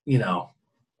point,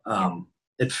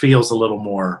 it feels a little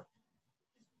more.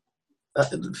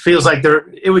 It feels like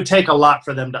it would take a lot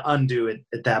for them to undo it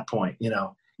at that point,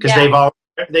 because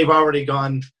they've already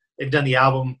gone. They've done the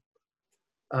album.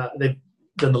 They've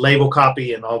done the label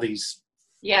copy and all these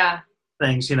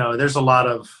things. There's a lot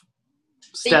of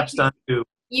steps to undo.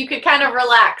 You could kind of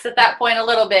relax at that point a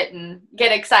little bit and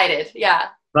get excited. Yeah.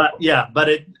 But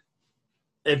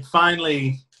it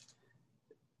finally.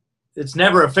 It's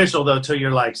never official though till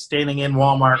you're like standing in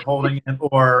Walmart holding it,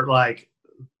 or like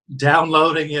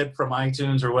downloading it from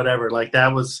iTunes or whatever. Like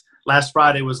that was last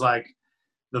Friday was like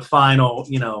the final,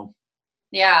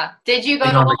 Yeah. Did you go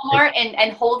to Walmart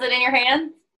and hold it in your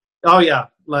hand? Oh yeah.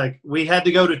 Like we had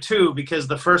to go to 2 because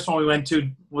the first one we went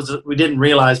to we didn't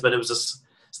realize, but it's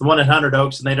the one at 100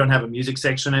 Oaks, and they don't have a music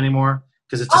section anymore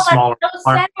because it's a smaller. That's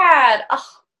so sad. Oh.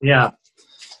 Yeah.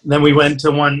 Then we went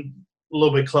to one a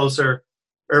little bit closer,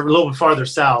 or a little bit farther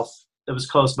south that was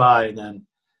close by, and then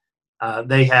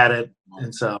they had it.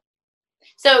 And so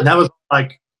and that was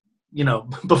like,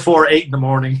 before 8 in the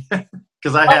morning,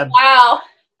 because I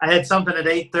had something at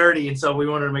 8:30, and so we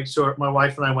wanted to make sure my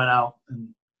wife and I went out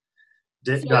and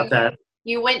got that.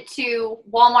 You went to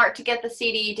Walmart to get the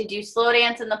CD. Did you slow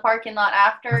dance in the parking lot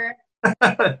after?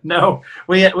 No,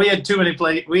 we had too many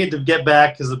we had to get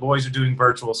back because the boys are doing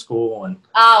virtual school, and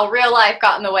real life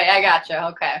got in the way. I gotcha.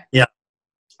 Okay. Yeah.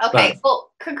 Okay.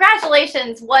 Well,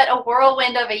 congratulations! What a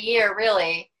whirlwind of a year,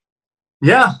 really.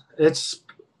 Yeah, it's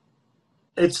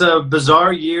a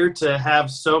bizarre year to have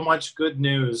so much good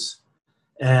news,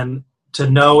 and to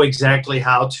know exactly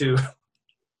how to.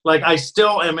 Like, I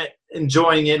still am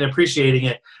enjoying it and appreciating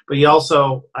it, but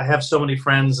I have so many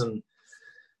friends and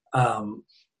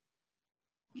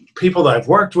people that I've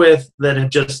worked with that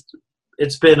have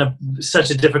it's been such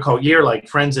a difficult year, like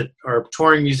friends that are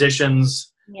touring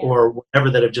musicians or whatever,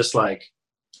 that have just like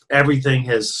everything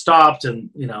has stopped, and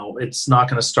it's not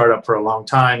going to start up for a long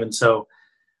time. And so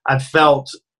I've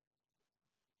felt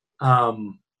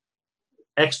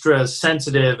extra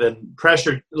sensitive and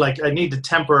pressured, like I need to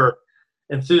temper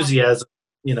enthusiasm,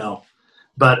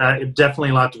 but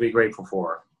definitely a lot to be grateful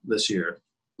for this year.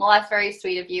 Well, that's very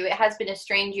sweet of you. It has been a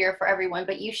strange year for everyone,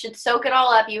 but you should soak it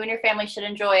all up. You and your family should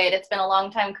enjoy it. It's been a long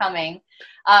time coming.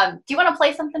 Do you want to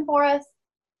play something for us?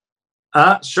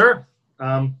 Sure.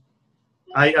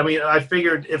 I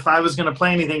figured if I was going to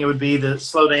play anything, it would be the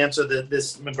slow dance or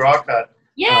this McGraw cut.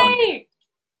 Yay!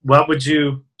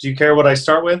 Do you care what I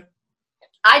start with?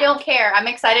 I don't care. I'm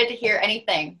excited to hear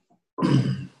anything.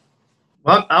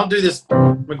 Well, I'll do this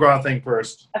McGraw thing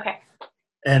first. Okay.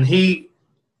 And he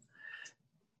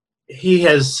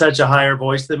has such a higher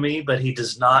voice than me, but he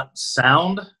does not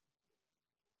sound.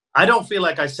 I don't feel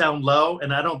like I sound low,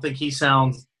 and I don't think he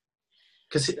sounds,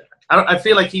 because I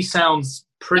feel like he sounds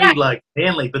pretty like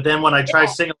manly. But then when I try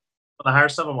singing on the higher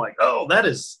stuff, I'm like, oh, that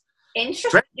is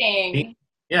interesting. Strange.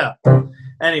 Yeah.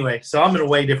 Anyway, so I'm in a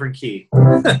way different key.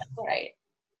 Right.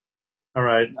 All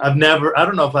right. I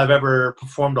don't know if I've ever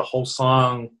performed a whole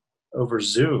song over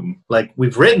Zoom. Like,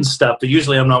 we've written stuff, but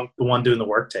usually I'm not the one doing the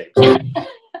work tapes.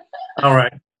 All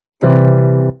right.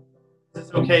 Is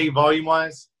this okay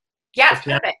volume-wise? Yeah,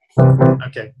 perfect.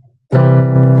 Okay.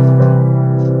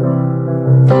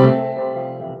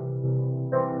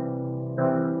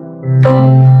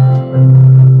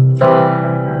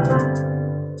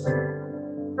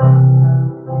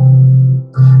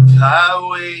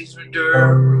 Highways were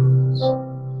dirt roads,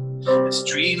 and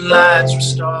street lights were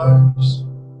stars.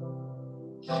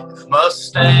 If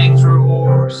Mustangs were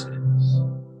horses,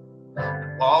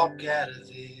 I'd walk out of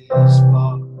this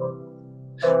bar.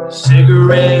 A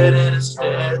cigarette and a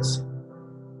Stetson,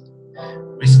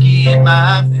 whiskey in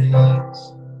my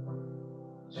veins.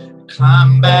 I'd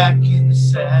climb back in the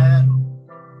saddle,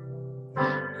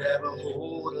 grab a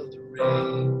hold of the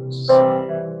reins.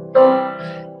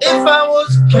 If I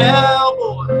was a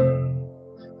cowboy,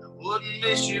 I wouldn't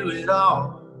miss you at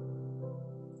all.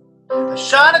 I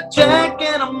shot a Jack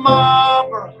and a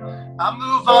Marlboro, I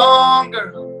move on,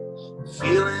 girl,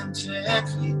 feeling 10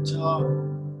 feet tall.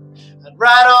 I'd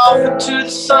ride off into the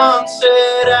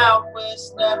sunset out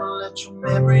west, never let your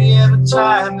memory ever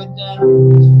tie me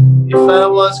down. If I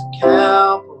was a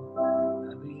cowboy,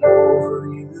 I'd be over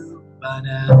you. by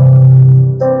now.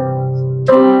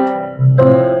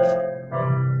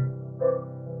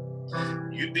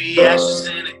 You'd be ashes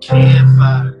in a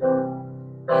campfire,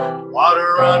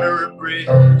 water under a bridge,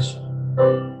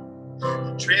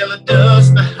 a trail of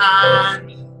dust behind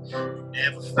me. You'd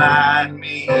never find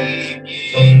me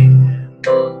again.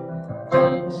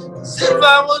 'Cause if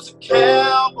I was a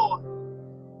cowboy,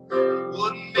 I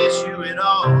wouldn't miss you at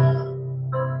all.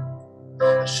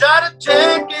 I shot a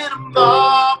tank in a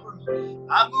Marlboro,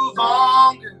 I move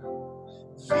on,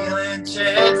 girl, feeling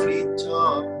 10 feet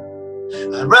tall.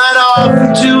 I'd ride off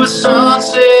into a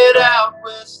sunset out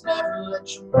west, never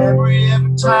let your memory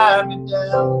ever tie me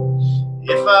down.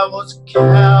 If I was a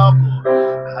cowboy,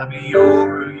 I'd be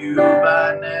over you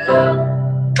by now.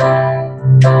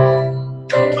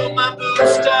 Put my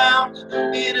boots down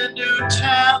in a new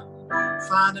town,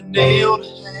 find a nail to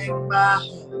hang my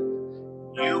head.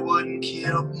 You wouldn't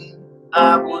kill me,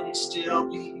 I wouldn't still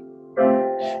be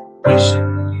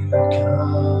wishing you'd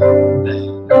come back.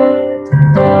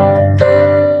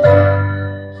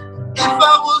 If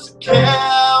I was a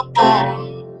cowboy,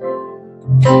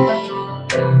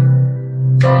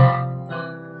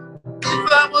 if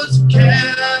I was a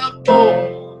cowboy,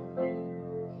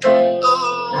 oh,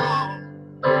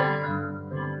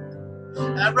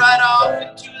 I'd ride off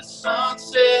into the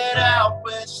sunset out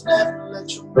west, never let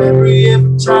your memory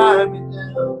ever tie me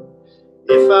down.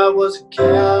 If I was a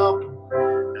cowboy,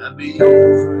 I'd be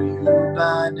over you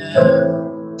by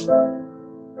now.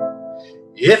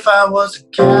 If I was a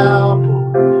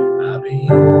cowboy, I'd be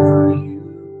over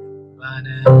you by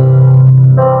now.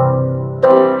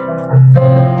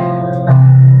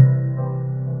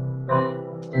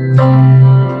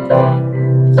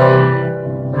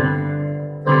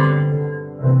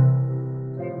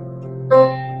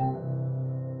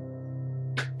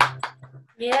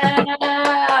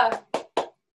 Yeah.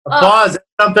 Applause. That's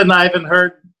something I haven't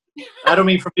heard. I don't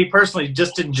mean for me personally,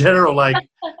 just in general. Like,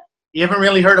 you haven't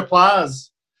really heard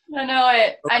applause. I know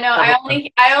it. I know.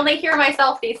 I only hear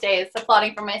myself these days,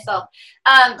 applauding for myself.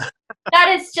 That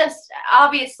is just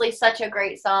obviously such a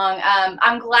great song.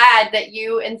 I'm glad that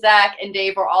you and Zach and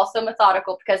Dave were also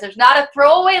methodical, because there's not a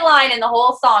throwaway line in the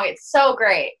whole song. It's so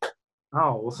great.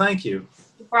 Oh, well, thank you.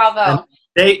 Bravo.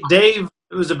 And Dave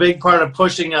was a big part of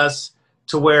pushing us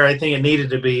to where I think it needed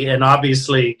to be. And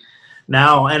obviously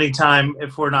now anytime,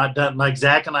 if we're not done, like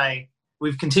Zach and I,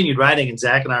 we've continued writing, and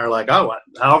Zach and I are like, oh,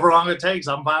 however long it takes,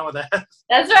 I'm fine with that.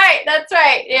 That's right. That's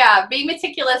right. Yeah. Being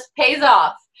meticulous pays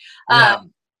off. Yeah.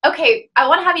 Okay. I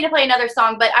want to have you to play another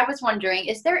song, but I was wondering,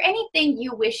 is there anything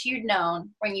you wish you'd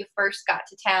known when you first got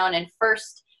to town and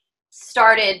first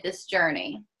started this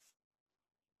journey?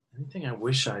 Anything I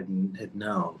wish I had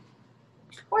known?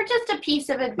 Or just a piece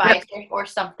of advice or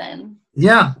something.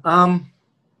 Yeah. I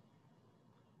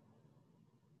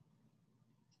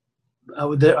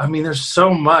mean, there's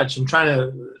so much. I'm trying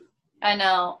to. I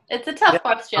know. It's a tough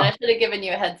question. I should have given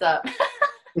you a heads up.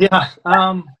 Yeah.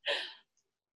 I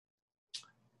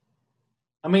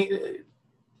mean,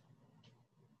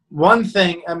 one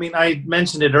thing, I mean, I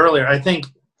mentioned it earlier. I think,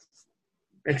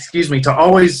 to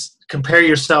always compare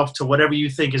yourself to whatever you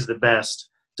think is the best.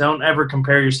 Don't ever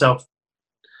compare yourself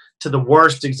to the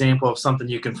worst example of something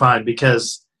you can find,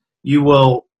 because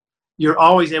you're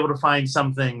always able to find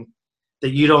something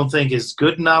that you don't think is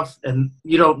good enough, and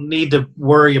you don't need to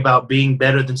worry about being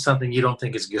better than something you don't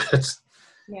think is good.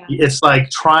 Yeah. It's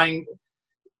like trying,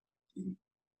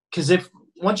 because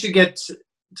once you get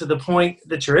to the point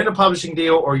that you're in a publishing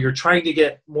deal, or you're trying to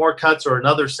get more cuts or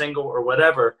another single or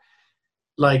whatever,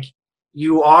 like,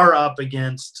 you are up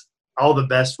against all the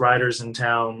best writers in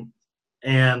town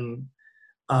and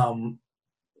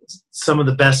some of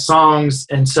the best songs.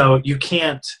 And so you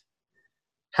can't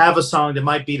have a song that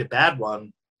might beat a bad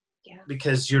one,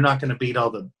 because you're not going to beat all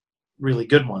the really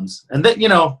good ones. And then,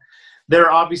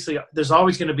 there's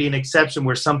always going to be an exception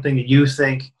where something that you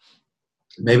think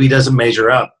maybe doesn't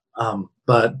measure up,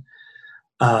 but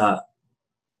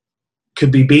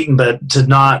could be beaten, but to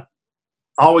not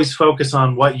always focus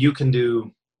on what you can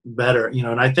do better,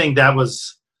 and I think that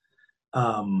was,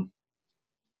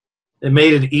 it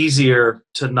made it easier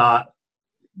to not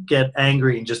get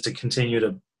angry and just to continue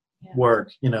to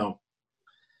work, and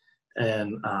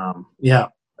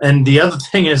and the other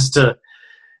thing is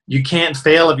you can't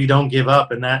fail if you don't give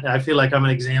up. And that, I feel like I'm an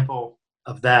example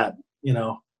of that,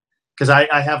 because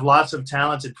I have lots of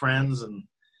talented friends and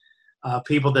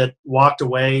people that walked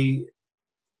away.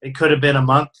 It could have been a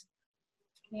month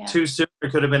too soon.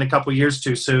 It could have been a couple years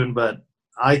too soon, but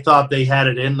I thought they had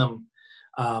it in them.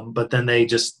 But then they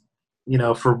just,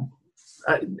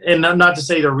 and not to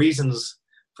say the reasons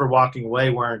for walking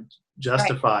away weren't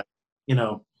justified,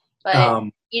 But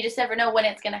Um, you just never know when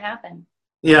it's going to happen.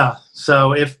 yeah.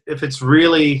 So if it's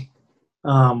really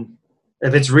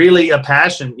a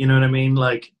passion, you know what I mean?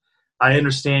 Like, I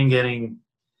understand getting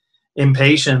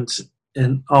impatient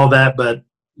and all that, but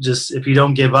just if you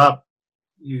don't give up,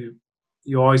 you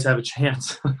always have a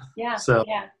chance. Yeah, So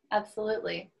yeah,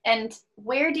 absolutely. And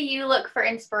where do you look for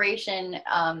inspiration?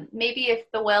 Maybe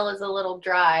if the well is a little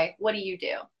dry, what do you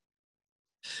do?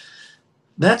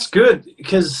 that's good,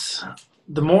 because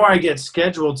the more I get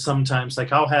scheduled, sometimes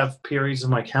like I'll have periods in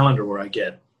my calendar where I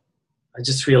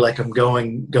just feel like I'm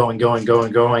going,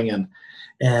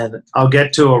 and I'll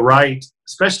get to a write,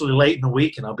 especially late in the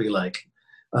week, and I'll be like,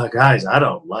 guys, I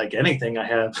don't like anything I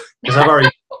have because I've already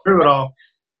gone through it all.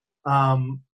 I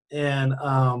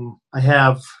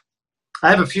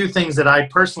have a few things that I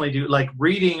personally do. Like,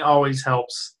 reading always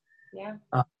helps, Yeah.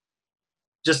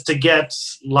 just to get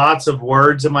lots of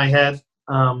words in my head.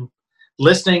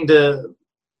 Listening to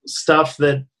stuff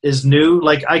that is new,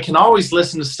 like I can always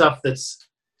listen to stuff that's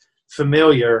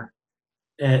familiar.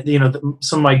 And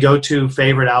some of my go-to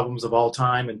favorite albums of all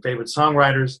time and favorite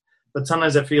songwriters. But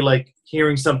sometimes I feel like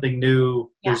hearing something new,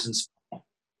 Yeah. there's inspiration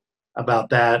about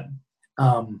that.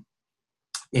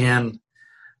 And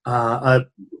a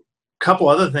couple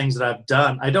other things that I've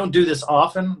done. I don't do this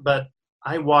often, but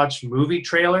I watch movie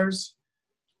trailers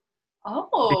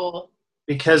Oh,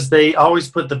 because they always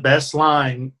put the best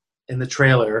line in the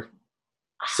trailer.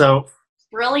 So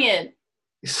brilliant.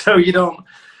 you don't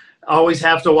always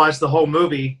have to watch the whole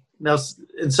movie. Now,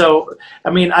 and so,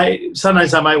 I mean,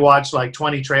 sometimes I might watch like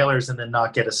 20 trailers and then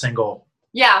not get a single,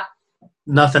 Yeah,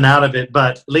 nothing out of it.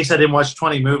 But at least I didn't watch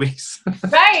 20 movies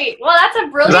right. Well, that's a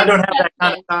because brilliant I don't have that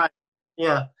kind suggestion. of time.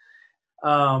 Yeah.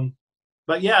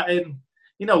 But yeah, and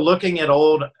looking at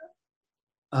old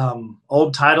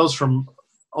titles from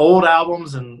old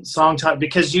albums and song title,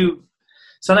 because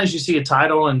sometimes you see a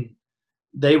title and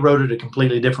they wrote it a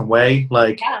completely different way.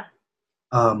 Like, Yeah,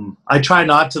 I try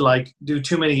not to like do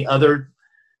too many other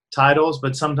titles,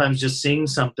 but sometimes just seeing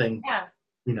something,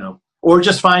 yeah. or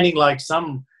just finding like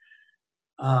some.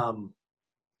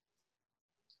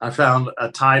 I found a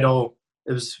title.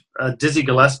 It was a Dizzy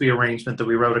Gillespie arrangement that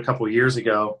we wrote a couple years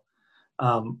ago,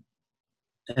 and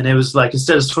it was like,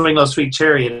 instead of Swing Low Sweet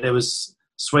Chariot, it was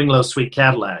Swing Low Sweet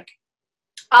Cadillac.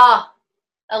 Ah,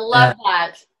 I love And,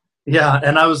 that. yeah,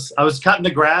 and I was cutting the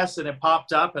grass and it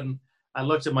popped up, and I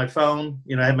looked at my phone.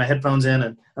 I had my headphones in,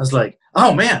 and I was like,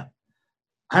 "Oh man,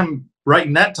 I'm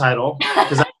writing that title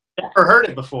because I've never heard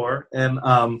it before." And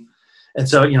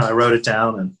so I wrote it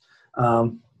down,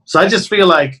 and so I just feel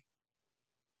like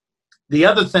the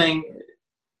other thing.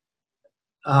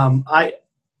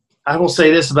 I will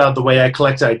say this about the way I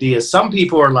collect ideas. Some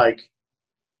people are like,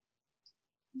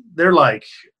 they're like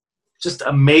just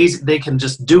amazing. They can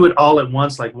just do it all at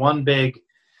once, like one big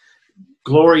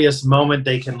glorious moment.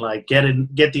 They can like get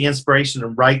the inspiration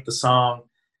and write the song.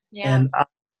 Yeah. And I'm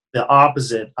the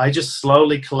opposite. I just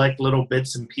slowly collect little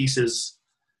bits and pieces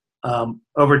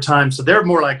over time. So they're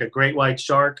more like a great white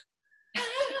shark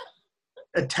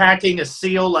attacking a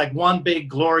seal, like one big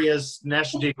glorious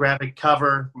National Geographic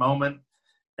cover moment.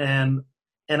 And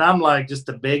I'm like just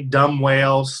a big dumb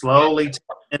whale, slowly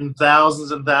taking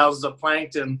thousands and thousands of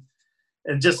plankton,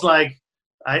 and just like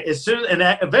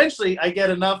eventually I get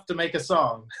enough to make a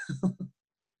song.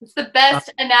 It's the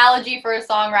best analogy for a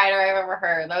songwriter I've ever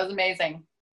heard. That was amazing.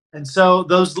 And so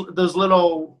those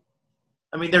little,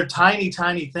 I mean, they're tiny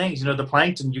things. The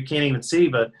plankton you can't even see,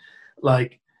 but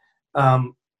like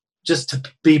just to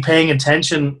be paying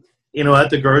attention, at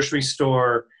the grocery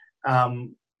store.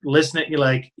 Listening,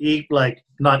 like eat, like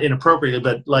not inappropriately,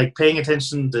 but like paying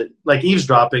attention to, like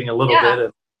eavesdropping a little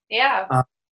bit. Yeah.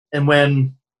 And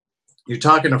when you're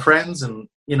talking to friends, and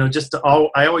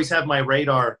I always have my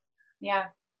radar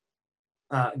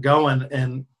going,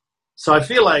 and so I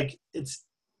feel like it's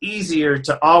easier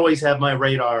to always have my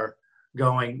radar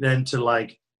going than to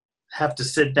like have to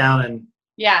sit down and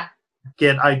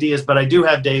get ideas. But I do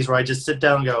have days where I just sit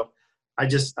down and go,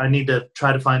 I need to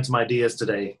try to find some ideas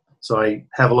today, so I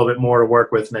have a little bit more to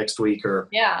work with next week or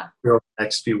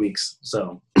next few weeks.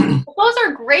 So well, those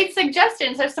are great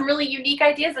suggestions. There's some really unique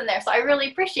ideas in there, so I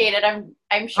really appreciate it.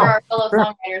 I'm sure our fellow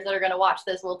songwriters that are going to watch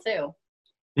this will too.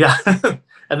 Yeah,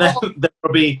 and then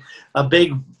there'll be a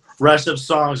big rush of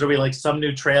songs. There'll be like some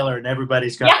new trailer, and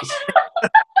everybody's got.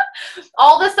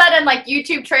 All of a sudden, like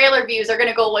YouTube trailer views are going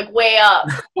to go like way up.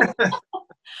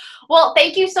 Well,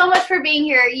 thank you so much for being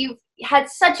here. You've had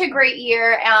such a great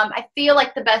year. I feel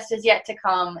like the best is yet to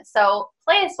come. So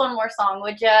play us one more song,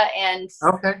 would you? And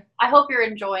okay. I hope you're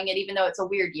enjoying it, even though it's a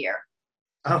weird year.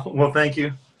 Oh, well, thank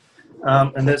you.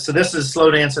 So this is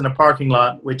Slow Dance in a Parking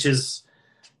Lot, which is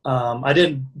I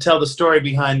didn't tell the story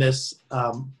behind this,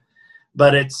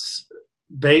 but it's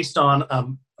based on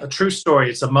a true story.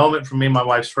 It's a moment from me and my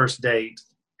wife's first date.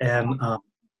 And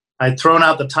I'd thrown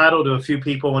out the title to a few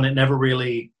people and it never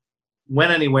really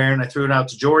went anywhere. And I threw it out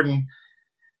to Jordan.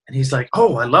 And he's like,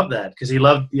 oh, I love that, because he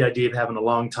loved the idea of having a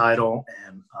long title.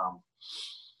 And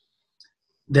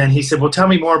then he said, well, tell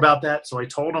me more about that. So I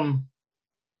told him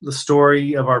the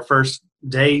story of our first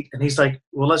date. And he's like,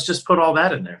 well, let's just put all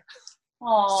that in there.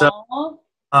 Aww.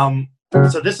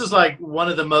 So this is like one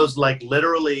of the most like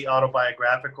literally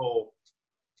autobiographical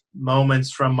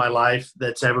moments from my life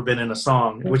that's ever been in a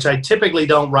song, which I typically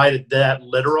don't write it that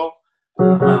literal.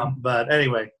 But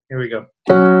anyway, here we go.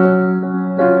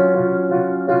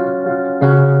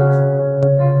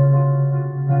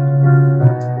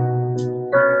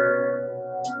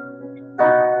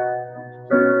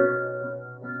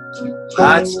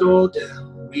 Lights go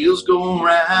down, wheels go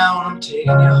round, I'm taking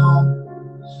you home.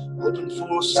 Hoping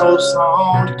for a soul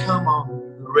song to come on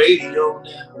the radio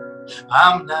now.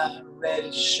 I'm not ready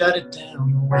to shut it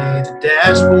down. The way the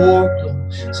dashboard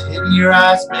glows, hitting your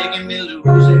eyes, making me lose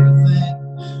everything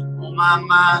on my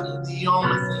mind. And the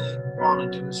only thing I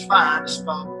wanna do is find a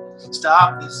spot,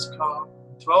 stop this car,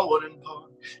 throw it in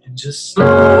park, and just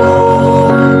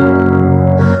slow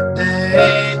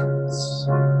dance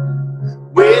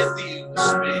with you.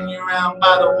 Spin you around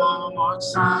by the Walmart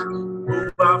sign,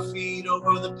 move our feet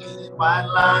over the painted white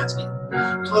lines, get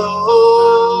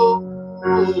close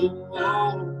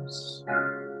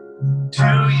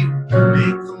to you.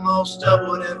 Make the most of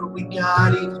whatever we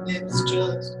got, even if it's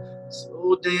just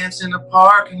slow dance in the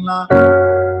parking lot.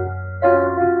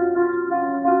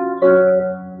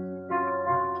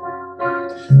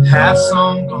 Half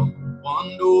song gone,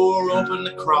 one door open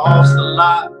across the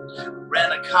lot.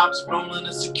 Ran a cops rolling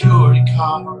a security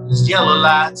car. His yellow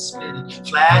lights spinning,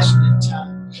 flashing in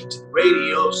time to the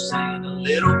radio singing a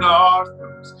little Garth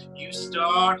Brooks. You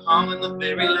start humming the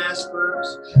very last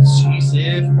verse. She's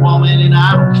every woman and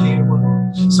I don't care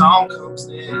what song comes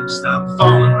next. I'm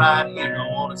falling right here, no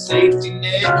on a safety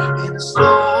net in a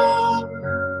slow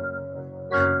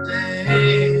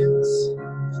dance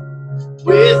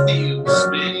with you.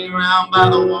 Spinning around by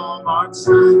the Walmart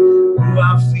sign, move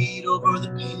our feet over the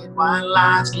painted white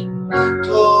lines, get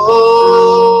close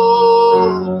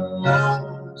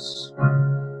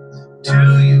to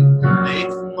you. Make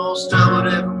the most of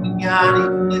whatever we got,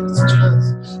 even if it's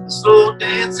just a slow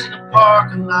dance in the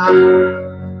parking lot.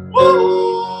 Whoa,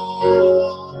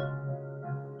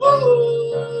 whoa, whoa,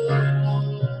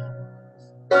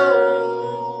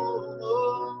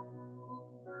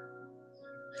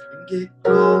 and get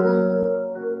close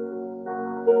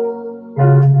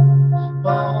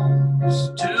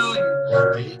to you.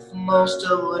 Make the most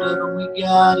of whatever we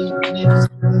got, even if it's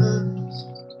just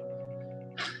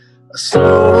a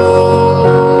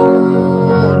slow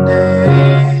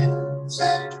dance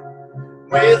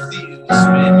with you.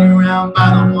 Spin you around by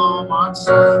the Walmart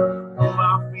sign, move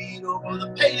our feet over the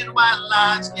painted white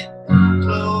lines, get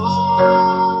close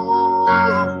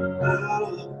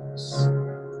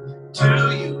to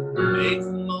you. Make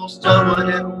the most of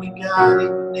whatever we got,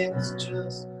 even if it's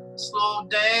just a slow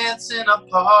dance in a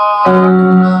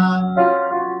parking lot.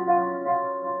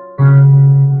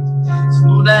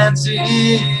 Slow dance in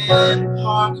a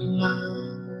parking lot.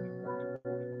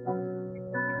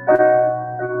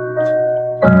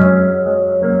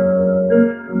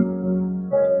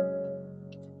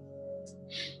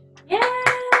 Yeah.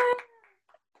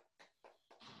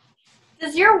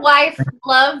 Does your wife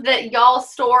love that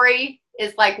y'all's story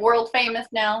is like world famous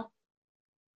now?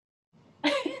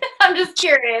 I'm just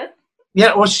curious.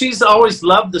 Yeah, well, she's always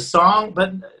loved the song,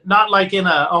 but not like in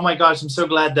a, oh my gosh, I'm so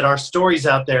glad that our story's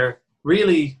out there.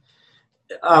 Really,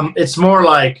 it's more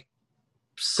like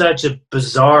such a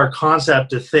bizarre concept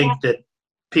to think that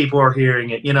people are hearing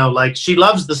it. You know, like she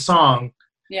loves the song,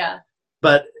 Yeah.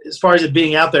 but as far as it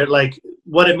being out there, like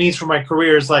what it means for my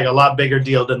career is like a lot bigger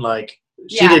deal than like,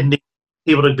 she didn't need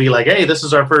people to be like, hey, this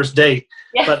is our first date.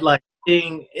 Yeah. But like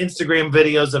seeing Instagram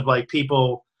videos of like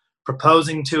people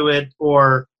proposing to it,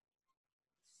 or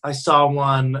I saw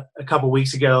one a couple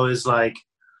weeks ago is like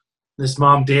this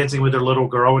mom dancing with her little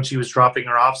girl when she was dropping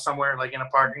her off somewhere like in a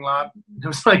parking lot. It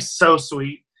was like so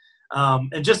sweet.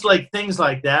 And just like things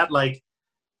like that, like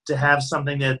to have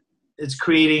something that is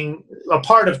creating a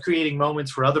part of creating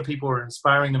moments for other people or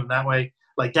inspiring them in that way.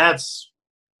 Like that's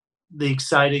the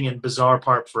exciting and bizarre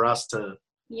part for us to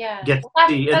get to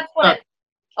see. That's what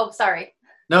oh, sorry.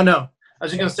 No. I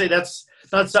was just going to say that's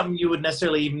not something you would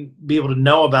necessarily even be able to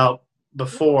know about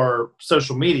before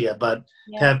social media, but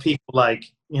have people like,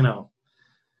 you know,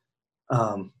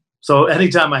 so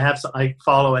anytime I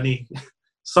follow any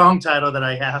song title that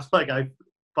I have. Like I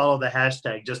follow the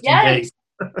hashtag just in Yes. case.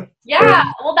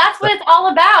 Yeah, well, that's what it's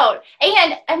all about.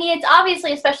 And I mean, it's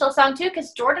obviously a special song too,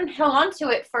 because Jordan hung on to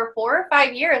it for 4 or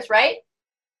 5 years, right?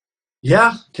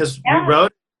 Yeah, because Yeah. we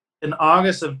wrote it in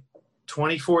August of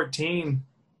 2014,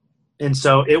 and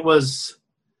so it was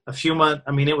a few months.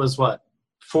 I mean, it was what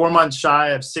 4 months shy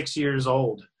of 6 years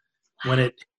old when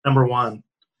it hit number one.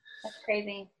 That's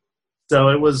crazy. So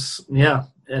it was, yeah.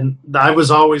 And I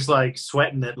was always like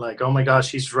sweating it, like, oh my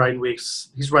gosh, he's writing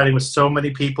with so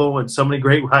many people and so many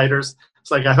great writers.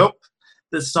 It's like, I hope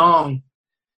this song,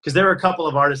 because there were a couple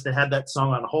of artists that had that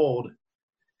song on hold,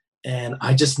 and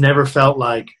I just never felt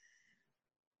like,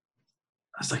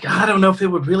 I was like, I don't know if it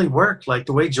would really work. Like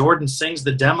the way Jordan sings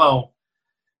the demo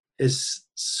is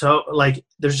so, like,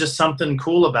 there's just something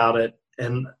cool about it.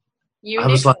 And You I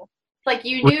knew. was Like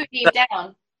you knew deep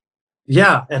down.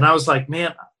 yeah. And I was like,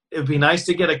 man, it would be nice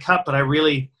to get a cut, but I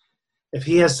really, if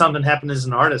he has something happen as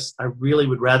an artist, I really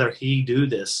would rather he do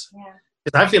this. Yeah.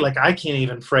 Because I feel like I can't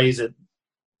even phrase it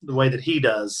the way that he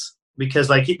does. Because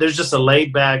like there's just a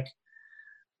laid back,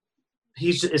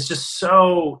 it's just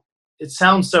so, it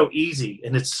sounds so easy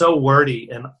and it's so wordy.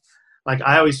 And like,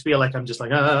 I always feel like I'm just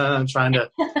like, I'm trying to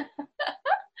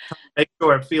make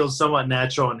sure it feels somewhat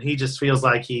natural. And he just feels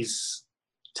like he's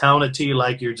telling it to you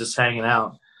like you're just hanging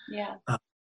out. Yeah.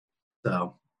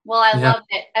 So. Well, I Yeah. loved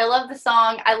it. I love the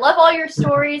song. I love all your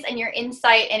stories and your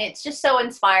insight, and it's just so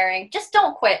inspiring. Just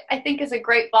don't quit, I think, is a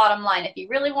great bottom line. If you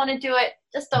really want to do it,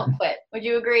 just don't quit. Would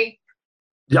you agree?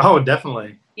 Yeah, oh,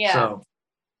 definitely. Yeah. So.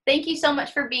 Thank you so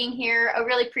much for being here. I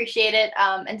really appreciate it,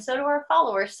 and so do our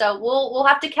followers. So we'll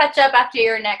have to catch up after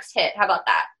your next hit. How about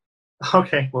that?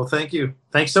 Okay. Well, thank you.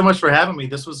 Thanks so much for having me.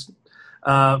 This was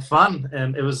fun,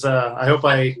 and it was. I hope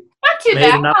I Not too made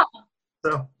bad. enough. huh?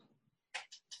 So.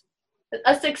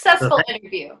 A successful So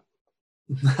interview.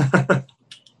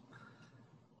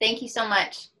 Thank you so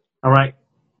much. All right.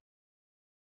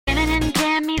 Jammin' and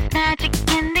Jammies.